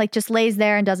 Like just lays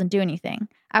there and doesn't do anything.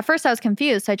 At first I was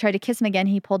confused, so I tried to kiss him again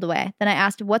and he pulled away. Then I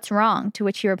asked, what's wrong? To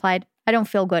which he replied, I don't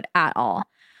feel good at all.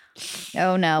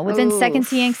 Oh no. Within seconds,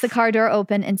 he yanks the car door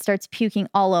open and starts puking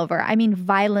all over. I mean,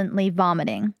 violently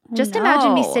vomiting. Just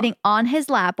imagine me sitting on his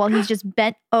lap while he's just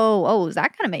bent. Oh, is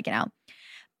that kind of making out?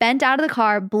 Bent out of the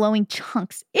car, blowing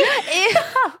chunks. Ew.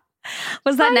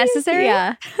 was that necessary?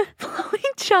 Yeah. Blowing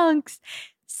chunks.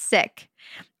 Sick.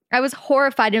 I was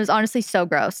horrified. It was honestly so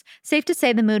gross. Safe to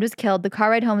say the mood was killed. The car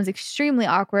ride home was extremely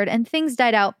awkward and things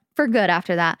died out for good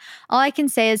after that. All I can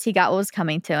say is he got what was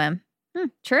coming to him.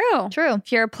 True.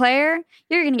 If you're a player,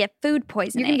 you're going to get food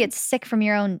poisoning. You're going to get sick from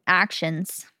your own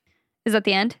actions. Is that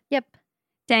the end? Yep.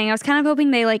 Dang, I was kind of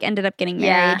hoping they ended up getting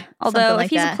married. Although if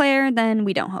he's a player, then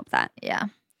we don't hope that. Yeah.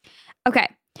 Okay.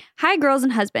 Hi, girls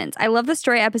and husbands. I love the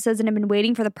story episodes and have been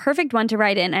waiting for the perfect one to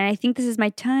write in, and I think this is my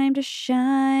time to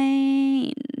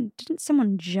shine. Didn't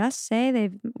someone just say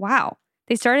wow.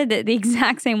 They started it the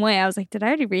exact same way. I was like, did I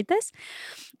already read this?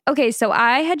 Okay, so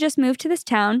I had just moved to this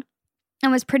town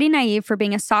and was pretty naive for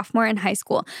being a sophomore in high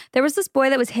school. There was this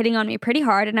boy that was hitting on me pretty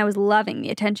hard and I was loving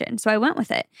the attention, so I went with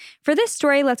it. For this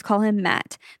story, let's call him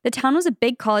Matt. The town was a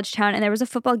big college town and there was a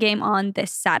football game on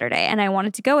this Saturday and I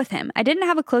wanted to go with him. I didn't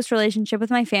have a close relationship with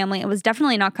my family and was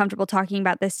definitely not comfortable talking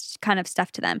about this kind of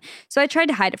stuff to them, so I tried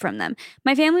to hide it from them.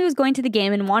 My family was going to the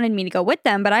game and wanted me to go with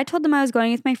them, but I told them I was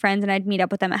going with my friends and I'd meet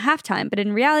up with them at halftime, but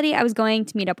in reality, I was going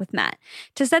to meet up with Matt.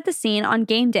 To set the scene, on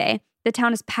game day, the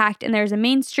town is packed and there's a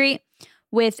main street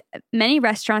with many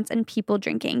restaurants and people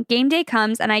drinking. Game day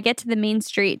comes and I get to the main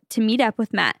street to meet up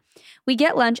with Matt. We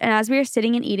get lunch and as we are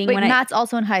sitting and eating... Wait, Matt's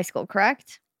also in high school,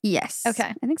 correct? Yes.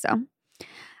 Okay. I think so.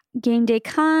 Game day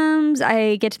comes.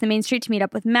 I get to the main street to meet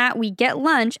up with Matt. We get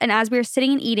lunch and as we are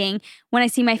sitting and eating, when I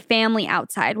see my family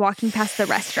outside walking past the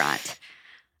restaurant...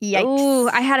 Yikes. Ooh,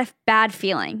 I had a bad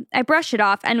feeling. I brush it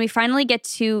off and we finally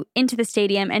get into the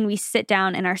stadium and we sit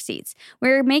down in our seats.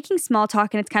 We're making small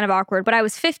talk and it's kind of awkward, but I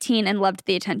was 15 and loved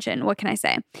the attention. What can I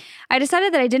say? I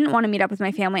decided that I didn't want to meet up with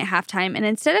my family at halftime and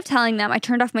instead of telling them, I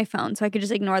turned off my phone so I could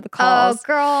just ignore the calls. Oh,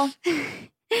 girl.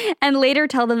 And later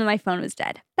tell them that my phone was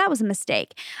dead. That was a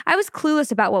mistake. I was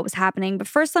clueless about what was happening, but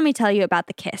first let me tell you about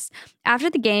the kiss. After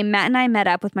the game, Matt and I met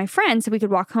up with my friend so we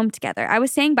could walk home together. I was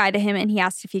saying bye to him and he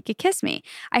asked if he could kiss me.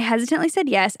 I hesitantly said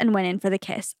yes and went in for the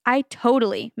kiss. I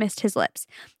totally missed his lips.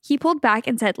 He pulled back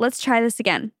and said, let's try this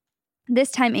again.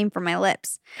 This time aim for my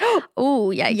lips.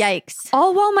 Ooh, yikes.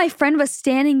 All while my friend was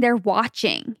standing there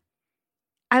watching.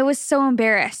 I was so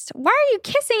embarrassed. Why are you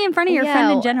kissing in front of your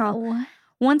friend in general?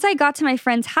 Once I got to my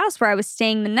friend's house where I was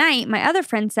staying the night, my other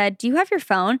friend said, do you have your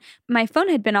phone? My phone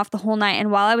had been off the whole night,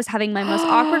 and while I was having my most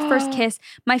awkward first kiss,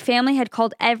 my family had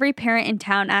called every parent in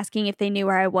town asking if they knew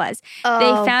where I was.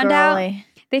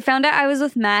 They found out I was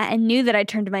with Matt and knew that I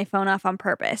turned my phone off on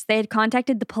purpose. They had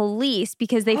contacted the police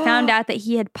because they found out that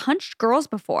he had punched girls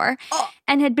before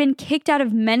and had been kicked out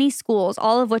of many schools,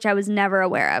 all of which I was never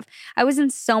aware of. I was in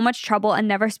so much trouble and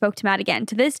never spoke to Matt again.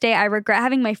 To this day, I regret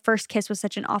having my first kiss with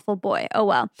such an awful boy. Oh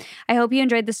well. I hope you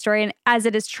enjoyed the story, and as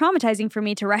it is traumatizing for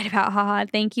me to write about, haha,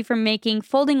 thank you for making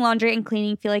folding laundry and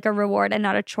cleaning feel like a reward and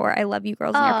not a chore. I love you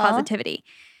girls and your positivity.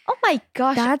 Oh my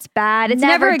gosh. That's bad. It's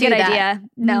never a good idea.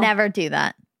 No. Never do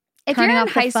that. If you're in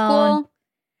high school,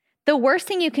 the worst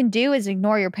thing you can do is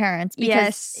ignore your parents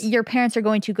because your parents are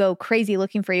going to go crazy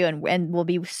looking for you and will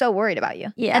be so worried about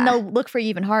you. Yeah. And they'll look for you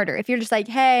even harder. If you're just like,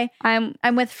 hey, I'm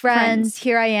with friends.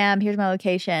 Here I am. Here's my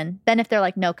location. Then if they're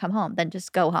like, no, come home, then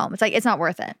just go home. It's like, it's not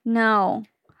worth it. No.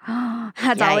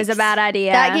 That's always a bad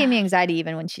idea. That gave me anxiety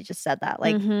even when she just said that.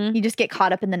 Like, you just get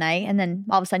caught up in the night and then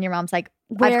all of a sudden your mom's like,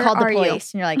 I've called the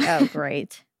police. And you're like, oh,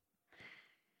 great.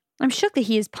 I'm shook that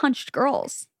he has punched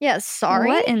girls. Yeah, sorry.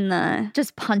 What in the...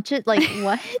 Just punch it? Like,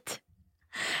 what?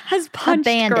 Has punched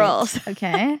girls.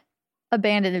 Okay.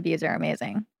 Abandoned abuser,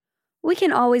 amazing. We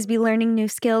can always be learning new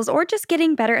skills or just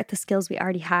getting better at the skills we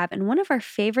already have. And one of our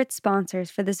favorite sponsors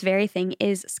for this very thing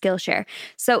is Skillshare.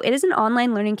 So it is an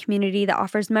online learning community that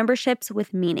offers memberships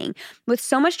with meaning. With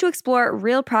so much to explore,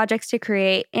 real projects to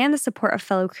create, and the support of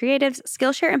fellow creatives,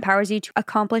 Skillshare empowers you to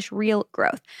accomplish real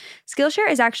growth.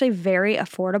 Skillshare is actually very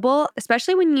affordable,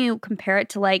 especially when you compare it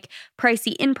to like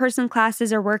pricey in-person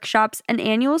classes or workshops. An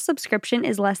annual subscription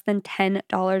is less than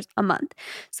 $10 a month.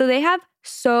 So they have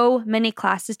so many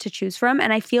classes to choose from.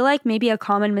 And I feel like maybe a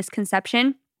common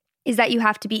misconception is that you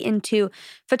have to be into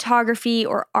photography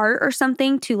or art or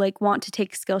something to like want to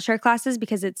take Skillshare classes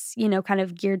because it's, you know, kind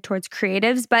of geared towards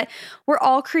creatives, but we're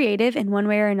all creative in one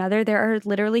way or another. There are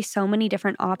literally so many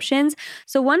different options.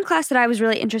 So one class that I was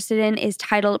really interested in is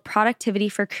titled Productivity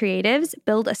for Creatives,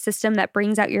 Build a System that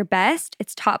Brings Out Your Best.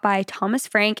 It's taught by Thomas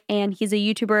Frank, and he's a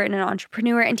YouTuber and an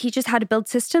entrepreneur and teaches how to build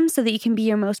systems so that you can be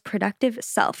your most productive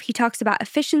self. He talks about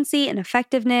efficiency and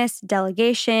effectiveness,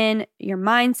 delegation, your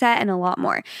mindset, and a lot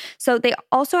more. So they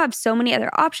also have so many other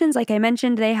options. Like I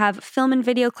mentioned, they have film and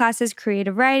video classes,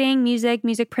 creative writing, music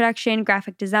production,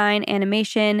 graphic design,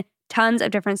 animation, tons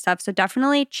of different stuff. So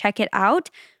definitely check it out.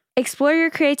 Explore your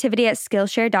creativity at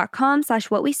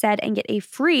Skillshare.com/whatwesaid and get a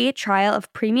free trial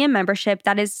of premium membership.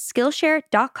 That is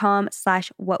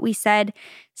Skillshare.com/whatwesaid.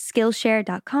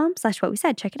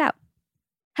 Skillshare.com/whatwesaid. Check it out.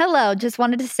 Hello, just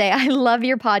wanted to say I love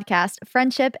your podcast,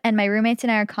 Friendship, and my roommates and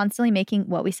I are constantly making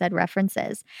What We Said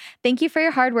references. Thank you for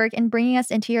your hard work in bringing us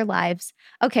into your lives.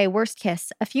 Okay, worst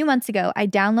kiss. A few months ago, I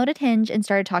downloaded Hinge and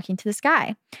started talking to this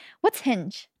guy. What's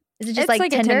Hinge? Is it just It's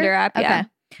like a Tinder? Tinder app, yeah.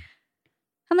 Okay.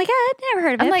 I'm like, I'd never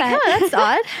heard of it. I'm like, but- oh, that's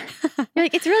odd. You're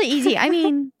like, it's really easy. I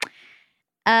mean,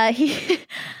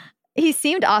 he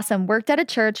seemed awesome. Worked at a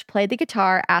church, played the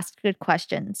guitar, asked good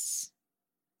questions.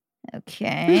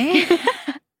 Okay.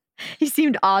 He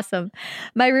seemed awesome.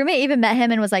 My roommate even met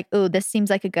him and was like, ooh, this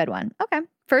seems like a good one. Okay.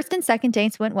 First and second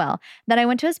dates went well. Then I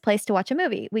went to his place to watch a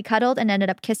movie. We cuddled and ended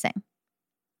up kissing.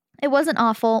 It wasn't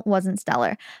awful, wasn't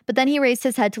stellar. But then he raised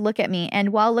his head to look at me,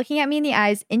 and while looking at me in the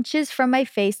eyes, inches from my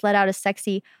face let out a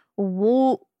sexy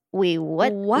woo. Wait,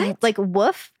 what? What? Like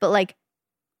woof, but like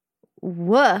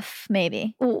woof,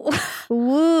 maybe.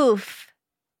 Woof.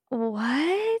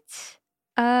 What?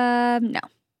 No.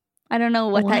 I don't know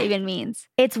what that even means.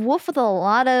 It's woof with a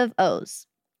lot of O's.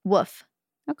 Woof.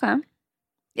 Okay.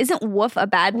 Isn't woof a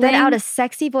bad thing? Let out a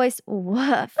sexy voice.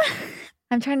 Woof.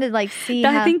 I'm trying to like see.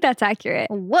 I think that's accurate.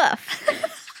 Woof.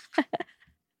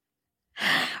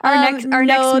 Our next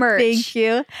merch. Thank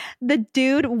you. The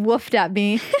dude woofed at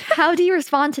me. How do you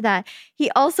respond to that?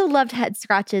 He also loved head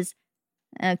scratches.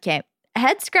 Okay.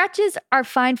 Head scratches are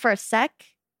fine for a sec,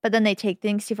 but then they take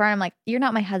things too far. And I'm like, you're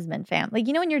not my husband, fam. Like,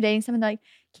 you know, when you're dating someone, they're like,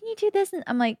 can you do this? And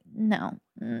I'm like, no.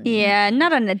 Yeah,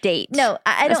 not on a date. No,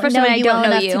 I don't Especially know when I you don't well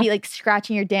know enough you. to be like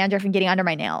scratching your dandruff and getting under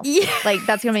my nails. Yeah. Like,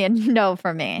 that's going to be a no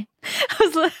for me.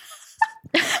 I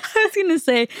was going to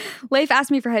say, Leif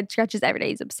asked me for head scratches every day.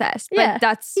 He's obsessed. But Yeah,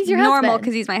 that's he's your normal husband.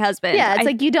 because he's my husband. Yeah, it's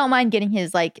like you don't mind getting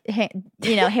his like,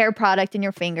 hair product in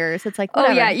your fingers. It's like,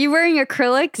 whatever. Oh, yeah. You're wearing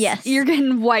acrylics? Yes. You're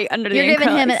getting white under the You're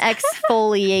giving him an acrylics.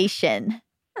 exfoliation.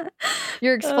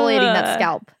 You're exfoliating that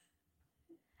scalp.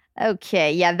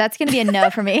 Okay, yeah, that's going to be a no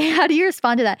for me. How do you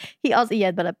respond to that? He also,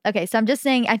 okay, so I'm just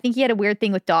saying, I think he had a weird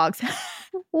thing with dogs.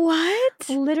 What?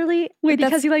 Literally, Wait,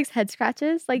 because he likes head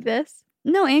scratches like this.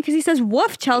 No, and because he says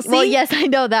woof, Chelsea. Well, yes, I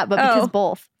know that, but because Oh.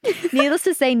 both. Needless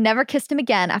to say, never kissed him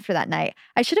again after that night.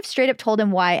 I should have straight up told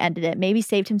him why I ended it. Maybe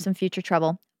saved him some future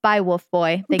trouble. Bye, Wolf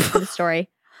Boy. Thanks for the story.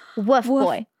 Woof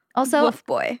Boy. Also, woof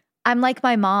boy. I'm like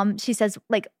my mom. She says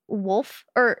like wolf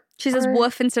or She says or-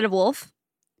 woof instead of wolf.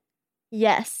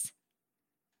 Yes.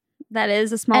 That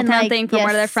is a small And, town like, thing from yes,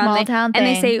 where they're from. small town And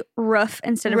they thing. say roof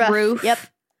instead of roof. Yep.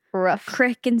 Roof.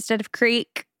 Crick instead of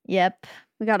creek. Yep.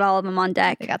 We got all of them on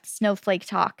deck. I got the snowflake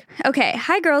talk. Okay.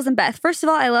 Hi, girls and Beth. First of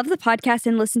all, I love the podcast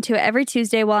and listen to it every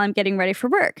Tuesday while I'm getting ready for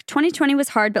work. 2020 was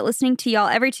hard, but listening to y'all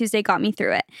every Tuesday got me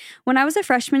through it. When I was a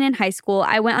freshman in high school,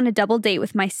 I went on a double date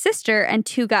with my sister and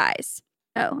 2 guys.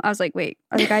 Oh, I was like, wait,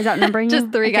 are the guys outnumbering you?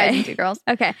 Just 3 guys Okay. and 2 girls.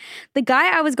 Okay. The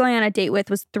guy I was going on a date with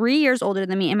was 3 years older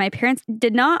than me, and my parents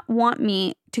did not want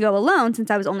me to go alone since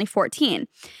I was only 14.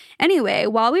 Anyway,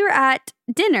 while we were at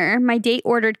dinner, my date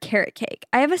ordered carrot cake.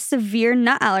 I have a severe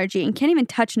nut allergy and can't even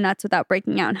touch nuts without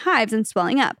breaking out in hives and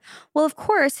swelling up. Well, of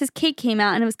course, his cake came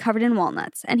out and it was covered in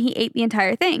walnuts, and he ate the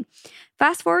entire thing.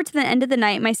 Fast forward to the end of the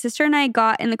night, my sister and I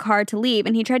got in the car to leave,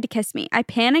 and he tried to kiss me. I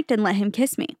panicked and let him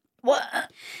kiss me. What?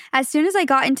 As soon as I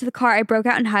got into the car, I broke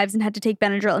out in hives and had to take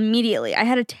Benadryl immediately. I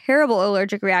had a terrible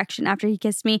allergic reaction after he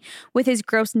kissed me with his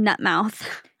gross nut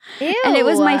mouth. Ew. And it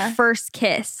was my first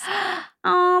kiss.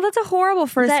 Oh, that's a horrible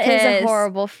first kiss. That is a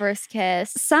horrible first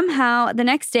kiss. Somehow, the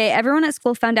next day, everyone at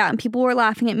school found out and people were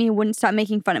laughing at me and wouldn't stop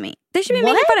making fun of me. They should be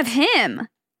making fun of him.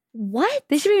 What?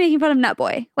 They should be making fun of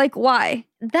Nutboy. Like, why?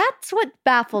 That's what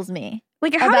baffles me.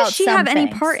 Like, how about does she some have any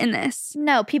things. part in this?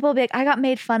 No, people will be like, I got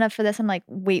made fun of for this. I'm like,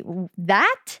 wait,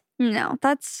 that? No,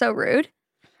 that's so rude.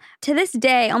 To this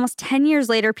day, almost 10 years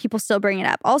later, people still bring it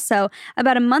up. Also,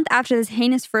 about a month after this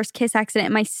heinous first kiss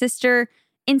my sister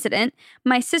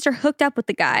hooked up with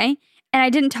the guy, and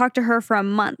I didn't talk to her for a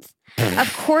month.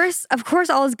 Of course,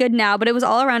 all is good now, but it was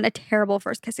all around a terrible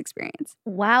first kiss experience.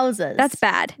 Wowzers. That's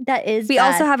bad. That is We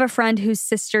bad. also have a friend whose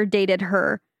sister dated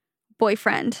her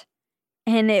boyfriend,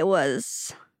 and it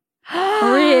was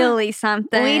really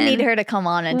something. We need her to come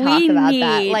on and talk about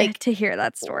that. Like, to hear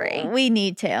that story. we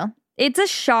need to. It's a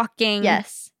shocking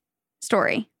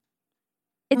story.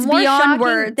 It's more beyond shocking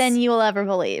words than you will ever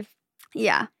believe.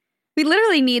 Yeah. We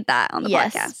literally need that on the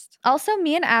podcast. Also,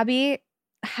 me and Abby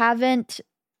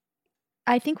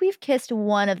I think we've kissed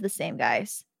one of the same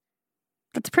guys.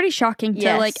 That's pretty shocking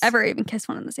to like Yes. ever even kiss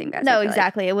one of the same guys. I No, feel like.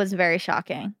 exactly. It was very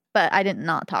shocking. But I did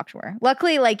not talk to her.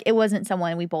 Luckily, like, it wasn't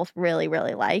someone we both really,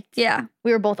 really liked. Yeah.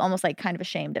 We were both almost like kind of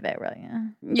ashamed of it, really. Yeah.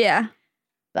 Yeah.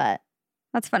 But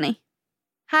That's funny.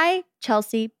 hi,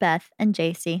 Chelsea, Beth, and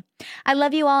JC. I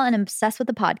love you all and am obsessed with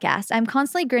the podcast. I'm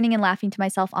constantly grinning and laughing to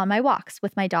myself on my walks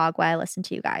with my dog while I listen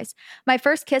to you guys. My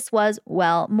first kiss was,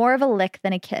 well, more of a lick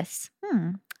than a kiss.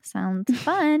 Sounds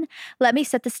fun. Let me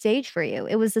set the stage for you.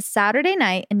 It was a Saturday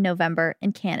night in November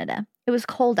in Canada. It was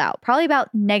cold out, probably about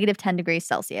 -10 degrees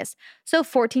Celsius, so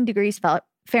 14 degrees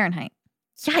Fahrenheit.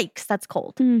 Yikes, that's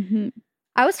cold. Mm-hmm.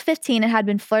 I was 15 and had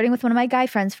been flirting with one of my guy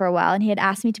friends for a while, and he had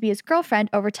asked me to be his girlfriend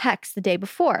over text the day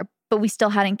before, but we still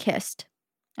hadn't kissed.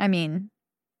 I mean,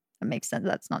 that makes sense.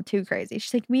 That's not too crazy.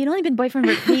 She's like, we had only been boyfriend,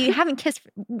 we haven't kissed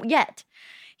yet.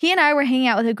 He and I were hanging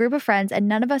out with a group of friends, and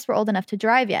none of us were old enough to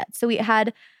drive yet, so we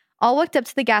had all walked up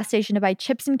to the gas station to buy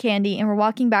chips and candy, and were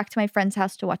walking back to my friend's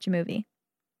house to watch a movie.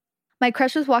 My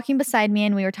crush was walking beside me,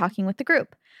 and we were talking with the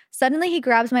group. Suddenly, he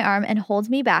grabs my arm and holds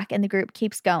me back, and the group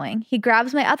keeps going. He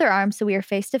grabs my other arm, so we are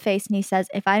face to face, and he says,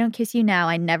 if I don't kiss you now,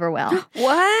 I never will.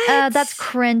 What? That's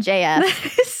cringe AF.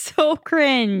 That is so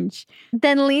cringe.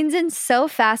 Then leans in so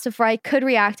fast before I could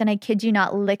react, and I kid you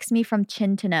not, licks me from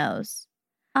chin to nose.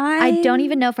 I don't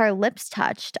even know if our lips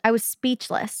touched. I was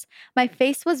speechless. My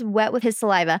face was wet with his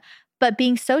saliva, but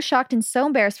being so shocked and so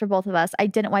embarrassed for both of us, I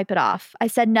didn't wipe it off. I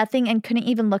said nothing and couldn't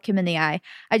even look him in the eye.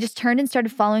 I just turned and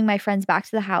started following my friends back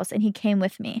to the house, and he came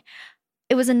with me.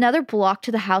 It was another block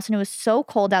to the house, and it was so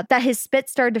cold out that his spit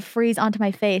started to freeze onto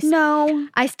my face. No.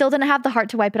 I still didn't have the heart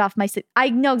to wipe it off. I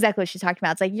know exactly what she's talking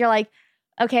about. It's like, you're like,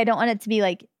 okay, I don't want it to be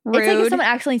like, Rude. It's like if someone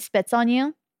accidentally spits on you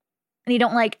and you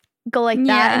don't like go like that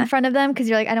Yeah. in front of them because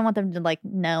you're like, I don't want them to like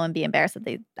know and be embarrassed that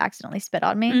they accidentally spit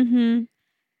on me. Mm-hmm.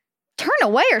 Turn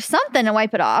away or something and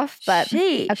wipe it off. But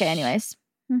Sheesh. okay, anyways.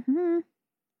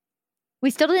 We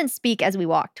still didn't speak as we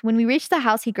walked. When we reached the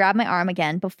house, he grabbed my arm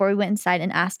again before we went inside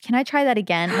and asked, can I try that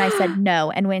again? And I said no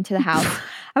and went into the house.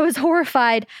 I was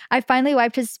horrified. I finally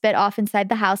wiped his spit off inside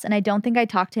the house, and I don't think I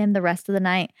talked to him the rest of the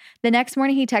night. The next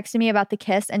morning, he texted me about the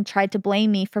kiss and tried to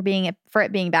blame me for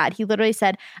it being bad. He literally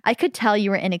said, I could tell you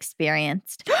were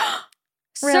inexperienced.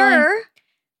 Sir,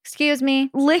 Excuse me.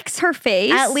 licks her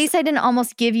face. At least I didn't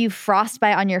almost give you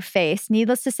frostbite on your face.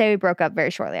 Needless to say, we broke up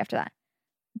very shortly after that.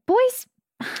 Boys,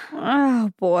 Oh,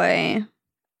 boy.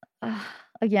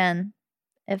 again,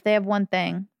 if they have one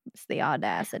thing, it's the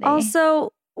audacity.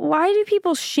 Also, why do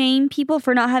people shame people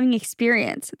for not having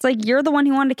experience? It's like, you're the one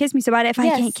who wanted to kiss me so bad. If I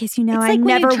Yes. can't kiss you now, It's I like when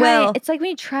you never try- will. It's like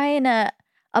when you try and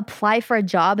apply for a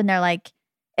job and they're like,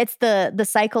 it's the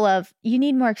cycle of you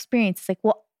need more experience. It's like,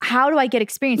 well, how do I get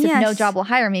experience if no Yes. job will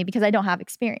hire me because I don't have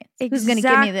experience? Who's going to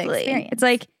give me the Exactly. experience? It's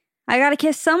like, I got to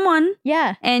kiss someone.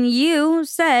 yeah. And you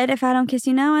said, if I don't kiss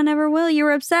you now, I never will. You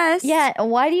were obsessed. Yeah.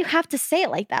 Why do you have to say it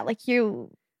like that? Like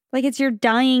Like it's your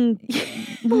dying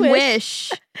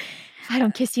wish. If I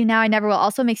don't kiss you now, I never will.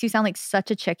 Also makes you sound like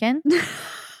such a chicken.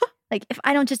 Like, if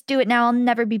I don't just do it now, I'll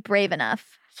never be brave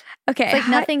enough. Okay. It's like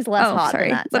nothing's less oh, hot sorry.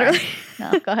 than that. Sorry. Literally.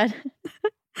 No, go ahead.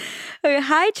 Okay,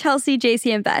 hi, Chelsea,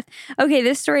 JC, and Beth. Okay,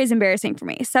 this story is embarrassing for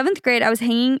me. 7th grade, I was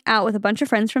hanging out with a bunch of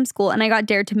friends from school, and I got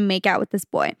dared to make out with this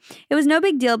boy. It was no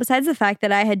big deal besides the fact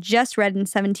that I had just read in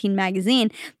 17 magazine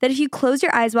that if you close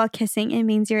your eyes while kissing, it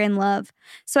means you're in love.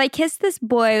 So I kissed this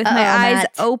boy with my eyes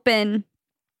Matt. open.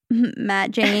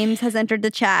 Matt James has entered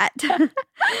the chat.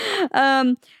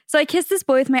 So I kissed this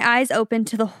boy with my eyes open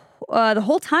to the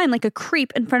whole time like a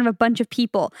creep in front of a bunch of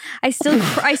people. I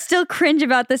still cringe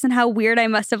about this and how weird I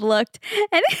must have looked.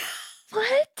 And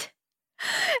What?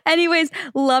 Anyways,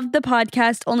 loved the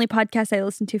podcast. Only podcast I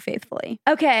listen to faithfully.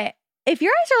 Okay. If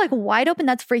your eyes are like wide open,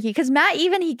 that's freaky. Because Matt,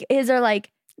 even his are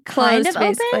like kind Closed, of open.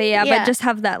 basically. Yeah, but just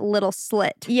have that little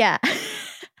slit. Yeah.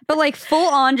 But like full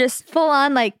on, just Full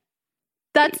on, like,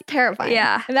 that's terrifying.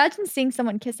 Yeah. Imagine seeing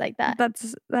someone kiss like that. that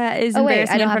is Oh, wait,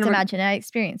 embarrassing. I don't in have front to of imagine it. I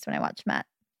experienced when I watched Matt.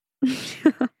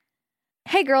 a-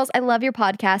 Hey girls, I love your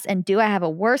podcast and do I have a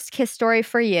worst kiss story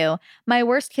for you? My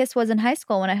worst kiss was in high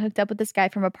school when I hooked up with this guy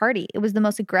from a party. It was the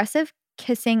most aggressive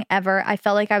kissing ever. I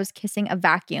felt like I was kissing a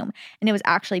vacuum and it was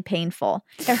actually painful.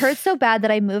 It hurt so bad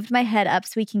that I moved my head up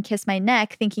so he can kiss my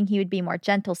neck, thinking he would be more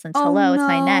gentle since hello, it's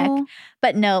my neck. no.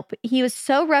 But nope, he was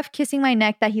so rough kissing my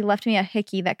neck that he left me a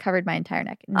hickey that covered my entire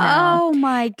neck. No. Oh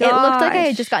my god. It looked like I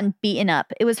had just gotten beaten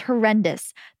up. It was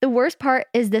horrendous. The worst part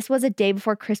is this was a day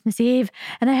before Christmas Eve,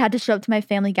 and I had to show up to my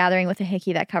family gathering with a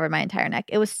hickey that covered my entire neck.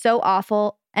 It was so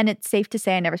awful, and it's safe to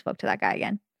say I never spoke to that guy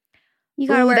again. You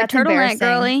gotta Ooh, wear a that's turtleneck, embarrassing.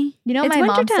 girly. You know, It's my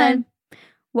mom wintertime. said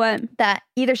What? that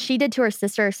either she did to her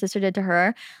sister or sister did to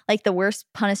her, like the worst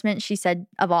punishment she said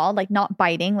of all, like not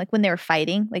biting, like when they were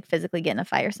fighting, like physically getting in a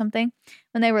fight or something.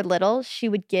 When they were little, she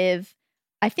would give,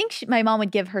 I think my mom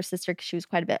would give her sister, because she was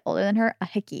quite a bit older than her, a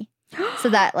hickey. So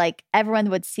that like everyone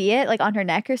would see it like on her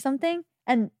neck or something.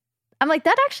 And I'm like,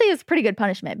 that actually is pretty good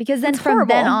punishment, because then That's from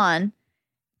then horrible. on,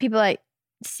 people like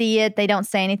see it, they don't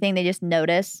say anything, they just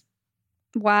notice.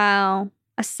 Wow.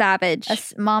 A savage.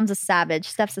 Mom's a savage.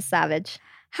 Steph's a savage.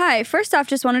 Hi, first off,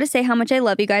 just wanted to say how much I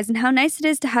love you guys and how nice it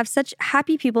is to have such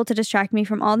happy people to distract me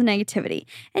from all the negativity.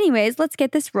 Anyways, let's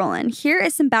get this rolling. Here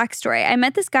is some backstory. I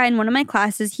met this guy in one of my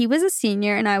classes. He was a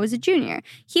senior and I was a junior.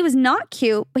 He was not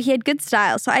cute, but he had good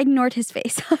style, so I ignored his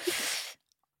face.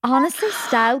 Honestly,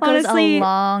 style goes Honestly, a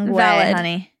long way, valid.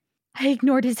 honey. I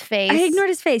ignored his face. I ignored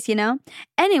his face, you know?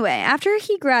 Anyway, after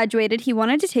he graduated, he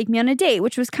wanted to take me on a date,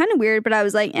 which was kind of weird, but I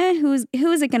was like, who is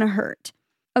it going to hurt?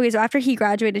 Okay, so after he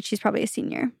graduated, she's probably a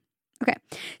senior. Okay,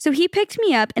 so he picked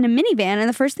me up in a minivan, and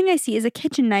the first thing I see is a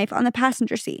kitchen knife on the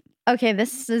passenger seat. Okay,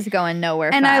 this is going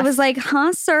nowhere And fast. I was like,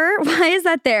 huh, sir? Why is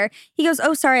that there? He goes,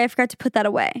 oh, sorry, I forgot to put that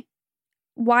away.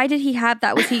 Why did he have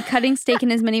that? Was he cutting steak in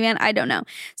his minivan? I don't know.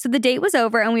 So the date was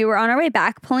over and we were on our way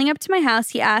back. Pulling up to my house,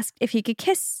 he asked if he could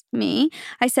kiss me.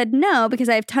 I said no because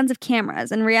I have tons of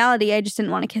cameras. In reality, I just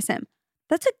didn't want to kiss him.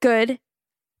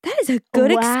 That is a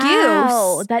good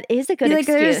Wow, excuse. that is a good Like,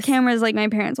 excuse. there's cameras, like my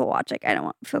parents will watch. Like, I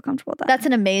don't feel comfortable with that. That's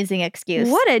an amazing excuse.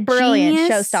 What a brilliant genius.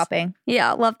 show stopping.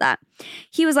 Yeah, love that.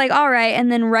 He was like, all right.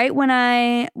 And then right when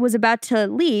I was about to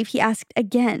leave, he asked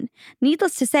again.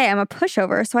 Needless to say, I'm a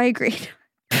pushover, so I agreed.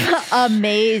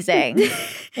 Amazing.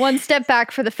 One step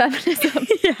back for the feminism.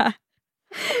 Yeah.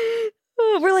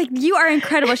 We're like, you are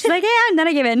incredible. She's like, yeah, and then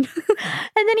I gave in. And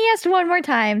then he asked one more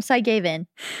time, so I gave in.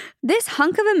 This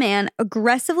hunk of a man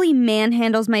aggressively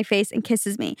manhandles my face and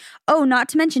kisses me. Oh, not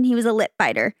to mention he was a lip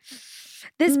biter.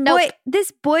 This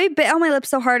boy bit on my lip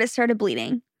so hard it started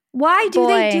bleeding. Why do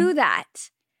they Boy. do that?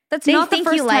 That's They not think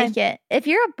the first you like time. it. If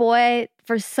you're a boy,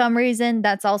 for some reason,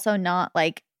 that's also not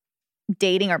like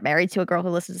dating or married to a girl who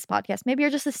listens to this podcast. Maybe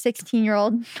you're just a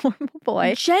 16-year-old normal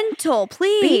boy. Gentle, Be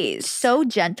please. so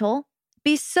gentle.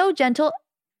 Be so gentle.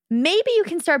 Maybe you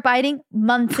can start biting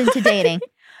months into dating.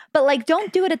 But like,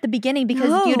 don't do it at the beginning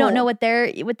because you don't know No. what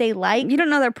they like. You don't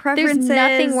know their There's preferences.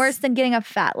 nothing worse than getting a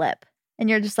fat lip. And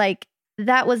you're just like,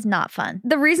 that was not fun.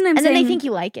 The reason I'm And saying then they think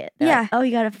you like it. They're Yeah. like, oh,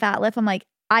 you got a fat lip. I'm like,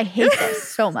 I hate this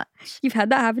so much. you've had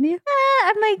that happen to you.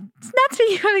 I'm like, it's not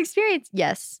speaking from experience.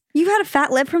 Yes. You've had a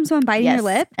fat lip from someone biting Yes. your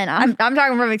lip? And I'm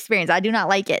talking from experience. I do not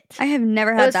like it. I have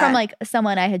never It had was that. from like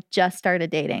someone I had just started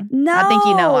dating. No. I think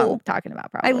you know what I'm talking about,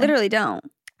 probably. I literally don't.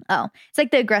 Oh, it's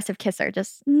like the aggressive kisser.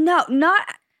 Just No, not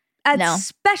No.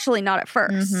 especially not at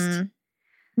 1st. Mhm.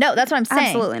 No, that's what I'm saying.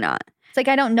 Absolutely not. It's like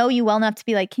I don't know you well enough to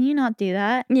be like, can you not do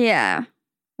that? Yeah.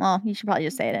 Well, you should probably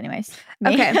just say it anyways.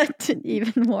 Okay.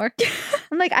 Even more.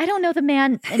 I'm like, I don't know the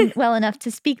man well enough to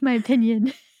speak my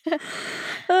opinion.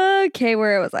 Okay,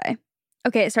 where was I?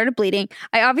 Okay, it started bleeding.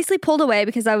 I obviously pulled away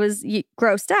because I was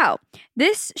grossed out.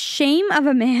 This shame of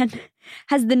a man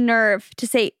has the nerve to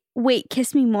say, wait,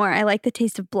 kiss me more. I like the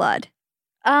taste of blood.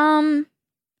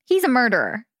 He's a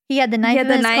murderer. He had the knife had in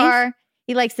the his knife? car.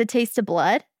 He likes the taste of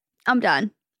blood. I'm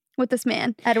done with this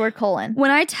man. Edward Cullen.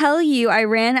 When I tell you I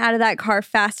ran out of that car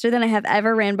faster than I have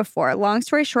ever ran before, long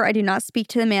story short, I do not speak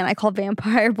to the man I call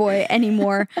Vampire Boy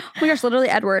anymore. Oh my gosh, literally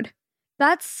Edward.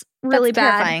 That's really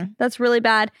bad. terrifying. That's really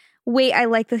bad. Wait, I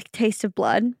like the taste of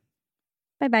blood.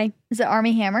 Bye-bye. Is it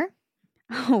Army Hammer?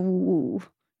 Oh,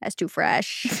 that's too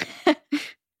fresh.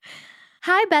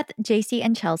 Hi, Beth, JC,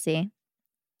 and Chelsea.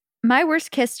 My worst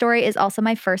kiss story is also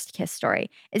my first kiss story.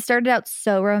 It started out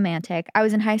so romantic. I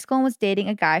was in high school and was dating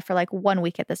a guy for like 1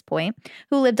 week at this point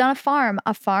who lived on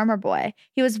a farmer boy.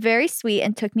 He was very sweet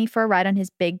and took me for a ride on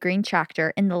his big green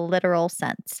tractor in the literal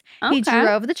sense. Okay. He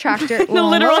drove the tractor. The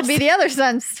literal What would be the other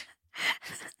sense?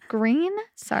 Green?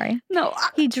 Sorry. No.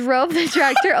 He drove the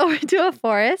tractor over to a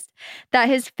forest that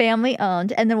his family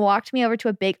owned and then walked me over to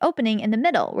a big opening in the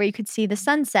middle where you could see the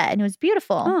sunset and it was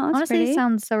beautiful. Oh, that's Honestly, pretty. it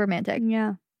sounds so romantic.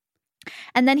 Yeah.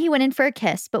 And then he went in for a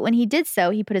kiss, but when he did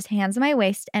so, he put his hands on my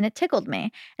waist and it tickled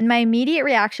me. And my immediate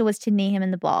reaction was to knee him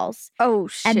in the balls. Oh,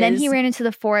 shit. And then he ran into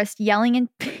the forest yelling in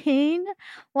pain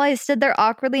while I stood there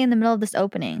awkwardly in the middle of this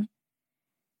opening.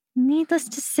 Needless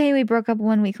to say, we broke up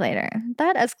 1 week later.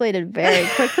 That escalated very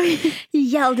quickly. He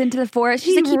yelled into the forest.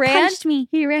 She's like, he punched me.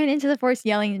 He ran into the forest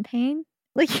yelling in pain.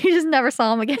 Like you just never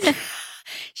saw him again.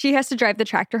 She has to drive the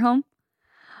tractor home.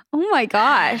 Oh my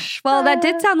gosh. Well, that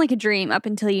did sound like a dream up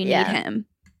until you need him.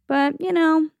 But, you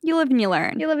know, you live and you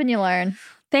learn. You live and you learn.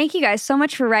 Thank you guys so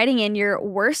much for writing in your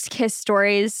worst kiss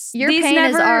stories. Your pain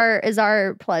is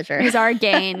our pleasure. Is our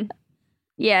gain.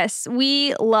 Yes,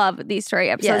 we love these story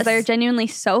episodes. Yes. They're genuinely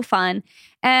so fun.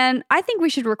 And I think we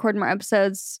should record more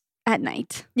episodes at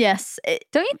night. Yes.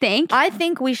 Don't you think? I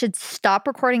think we should stop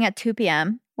recording at 2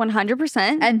 p.m.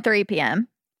 100%. and 3 p.m.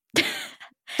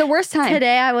 The worst time.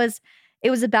 Today it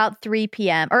was about 3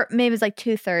 p.m. or maybe it was like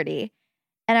 2:30.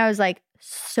 And I was like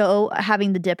so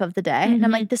having the dip of the day. And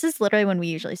I'm like, this is literally when we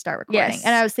usually start recording. Yes.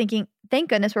 And I was thinking, thank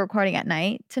goodness we're recording at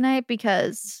night tonight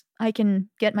because I can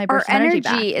get my Our burst of energy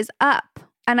energy back. is up.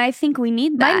 And I think we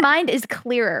need that. My mind is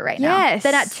clearer right now. Yes.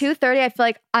 Then at 2:30, I feel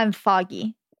like I'm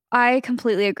foggy. I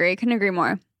completely agree. Couldn't agree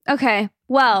more. Okay.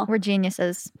 Well, We're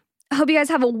geniuses. I hope you guys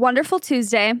have a wonderful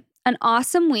Tuesday, an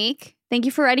awesome week. Thank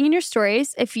you for writing in your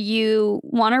stories. If you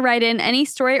want to write in any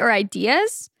story or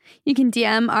ideas, you can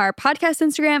DM our podcast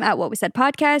Instagram at What We Said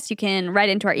Podcast. You can write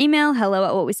into our email,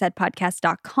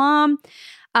 hello@whatwesaidpodcast.com.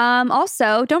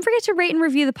 Also, don't forget to rate and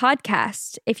review the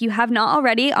podcast. If you have not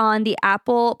already on the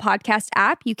Apple Podcast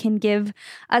app, you can give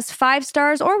us 5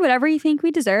 stars or whatever you think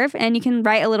we deserve. And you can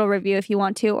write a little review if you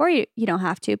want to, or you don't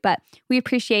have to. But we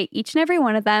appreciate each and every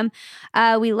one of them.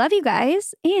 We love you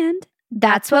guys. And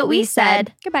That's what we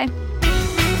said. Goodbye.